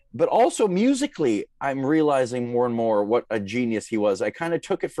 but also musically, I'm realizing more and more what a genius he was. I kind of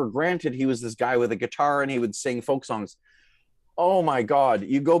took it for granted. He was this guy with a guitar and he would sing folk songs. Oh my God.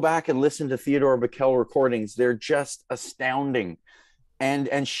 You go back and listen to Theodore Bikel recordings, they're just astounding.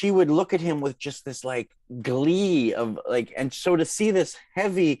 And she would look at him with just this like glee of like, and so to see this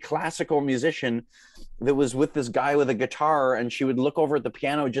heavy classical musician that was with this guy with a guitar, and she would look over at the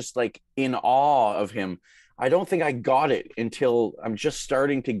piano just like in awe of him. I don't think I got it until I'm just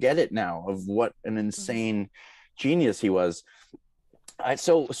starting to get it now of what an insane genius he was.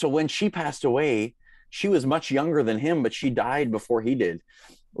 So when she passed away, she was much younger than him, but she died before he did,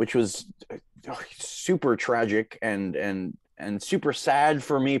 which was super tragic and super sad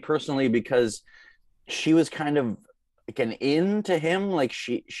for me personally, because she was kind of like an in to him. Like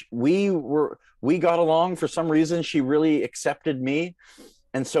we got along for some reason. She really accepted me.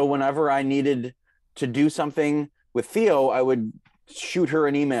 And so whenever I needed to do something with Theo, I would shoot her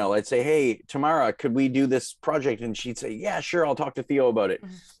an email. I'd say, hey, Tamara, could we do this project? And she'd say, yeah, sure, I'll talk to Theo about it.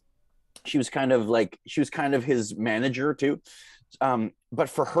 She was kind of his manager too. But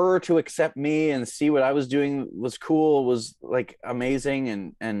for her to accept me and see what I was doing was cool, was like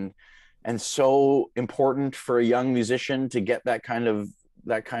amazing, and so important for a young musician to get that kind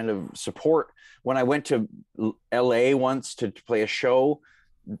of support. When I went to LA once to play a show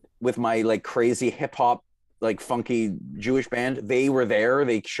with my like crazy hip hop, like funky Jewish band, they were there.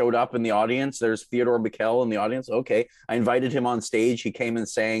 They showed up in the audience. There's Theodore Bikel in the audience. Okay. I invited him on stage. He came and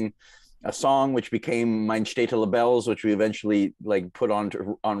sang a song which became Mein Städte Labels, which we eventually like put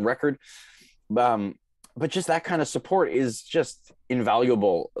on record. But just that kind of support is just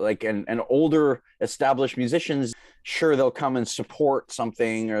invaluable. Like, and older established musicians, sure, they'll come and support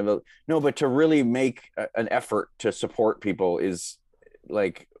something, or no, but to really make an effort to support people is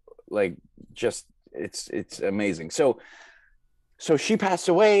like just it's amazing. So she passed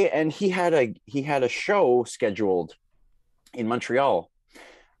away, and he had a show scheduled in Montreal,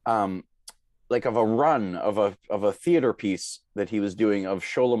 like of a run of a theater piece that he was doing of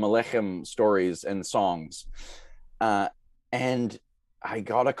Sholem Aleichem stories and songs. And I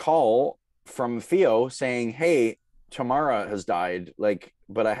got a call from Theo saying, hey, Tamara has died, like,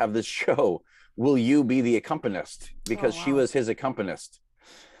 but I have this show. Will you be the accompanist? Because she was his accompanist.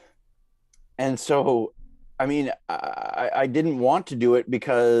 And so, I mean, I didn't want to do it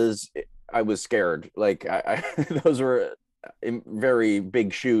because I was scared. Like, those were very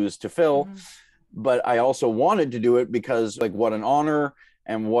big shoes to fill. But I also wanted to do it because, like, what an honor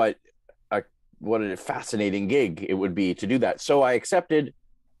and what a fascinating gig it would be to do that. So I accepted.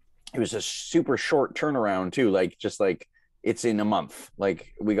 It was a super short turnaround too. Like, just like, it's in a month.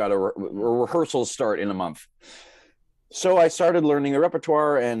 Like, we got rehearsals start in a month. So I started learning the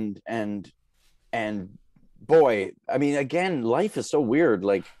repertoire, and boy, I mean, again, life is so weird.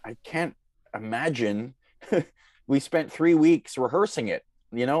 Like, I can't imagine. We spent 3 weeks rehearsing it.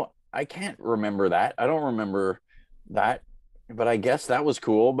 I can't remember that. I don't remember that, but I guess that was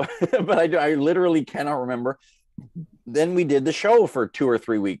cool. But I literally cannot remember. Then we did the show for 2 or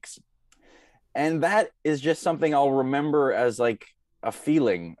 3 weeks, and that is just something I'll remember as like a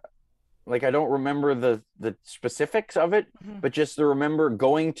feeling. Like, I don't remember the specifics of it, but just to remember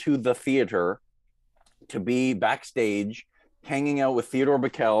going to the theater, to be backstage, hanging out with Theodore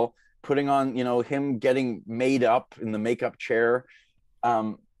Bikel, putting on, him getting made up in the makeup chair,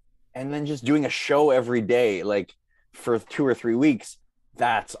 and then just doing a show every day, like for 2 or 3 weeks.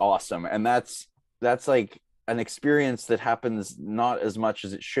 That's awesome. And that's like an experience that happens not as much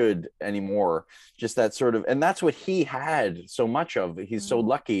as it should anymore. Just that sort of, and that's what he had so much of. He's so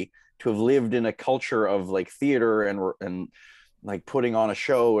lucky to have lived in a culture of like theater and like putting on a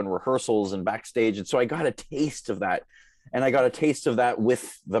show and rehearsals and backstage. And so I got a taste of that. And I got a taste of that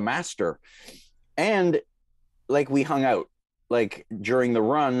with the master. And like, we hung out, like, during the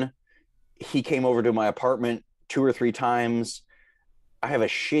run. He came over to my apartment 2 or 3 times. I have a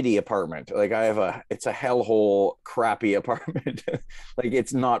shitty apartment. Like, it's a hellhole, crappy apartment. Like,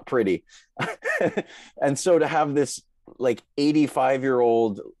 it's not pretty. And so to have this like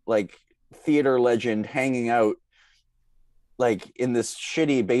 85-year-old like theater legend hanging out like in this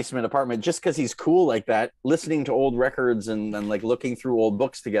shitty basement apartment just because he's cool like that, listening to old records and like looking through old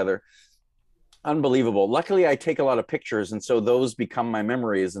books together. Unbelievable. Luckily, I take a lot of pictures, and so those become my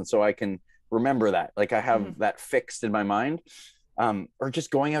memories, and so I can remember that. Like, I have that fixed in my mind. Or just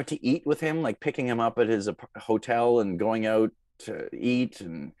going out to eat with him, like picking him up at his hotel and going out to eat,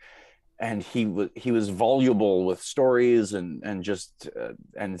 and he was voluble with stories and just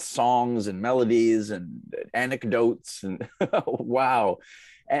and songs and melodies and anecdotes and wow.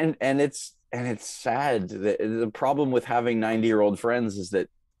 And it's sad. The problem with having 90-year-old friends is that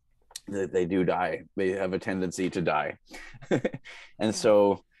they do die. They have a tendency to die. And Yeah.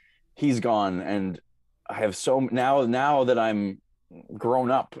 so he's gone, and I have now that I'm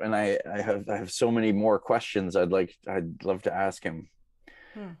grown up, and I have so many more questions I'd love to ask him.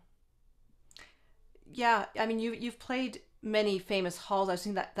 Hmm. Yeah, I mean, you've played many famous halls. I've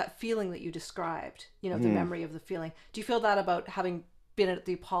seen that feeling that you described. You know, the Mm, memory of the feeling. Do you feel that about having been at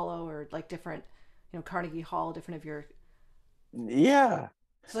the Apollo or like different, Carnegie Hall, different of your? yeah.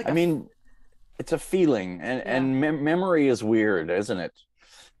 It's like I mean, it's a feeling, and yeah. memory is weird, isn't it?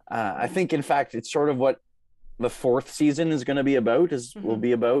 I think, in fact, it's sort of what the fourth season is going to be about. Is will Hmm.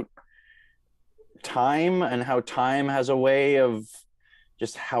 be about time, and how time has a way of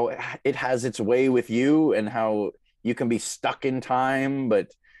just how it has its way with you, and how you can be stuck in time,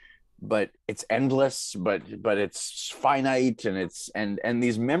 but it's endless, but it's finite, and and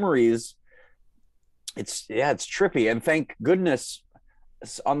these memories, it's trippy. And thank goodness,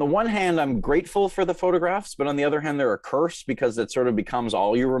 on the one hand, I'm grateful for the photographs, but on the other hand, they're a curse, because it sort of becomes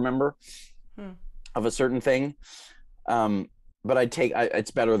all you remember Hmm. of a certain thing. um but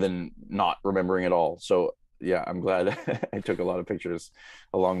it's better than not remembering at all. So yeah, I'm glad I took a lot of pictures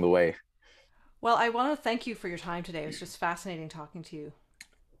along the way. Well, I want to thank you for your time today. It was just fascinating talking to you.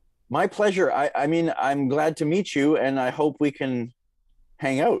 My pleasure. I mean, I'm glad to meet you, and I hope we can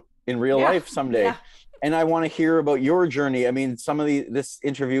hang out in real Yeah, life someday. yeah, And I want to hear about your journey. I mean, some of this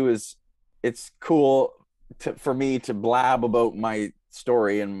interview it's cool for me to blab about my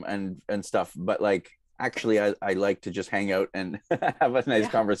story and stuff, but like, actually, I like to just hang out and have a nice yeah.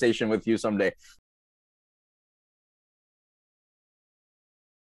 conversation with you someday.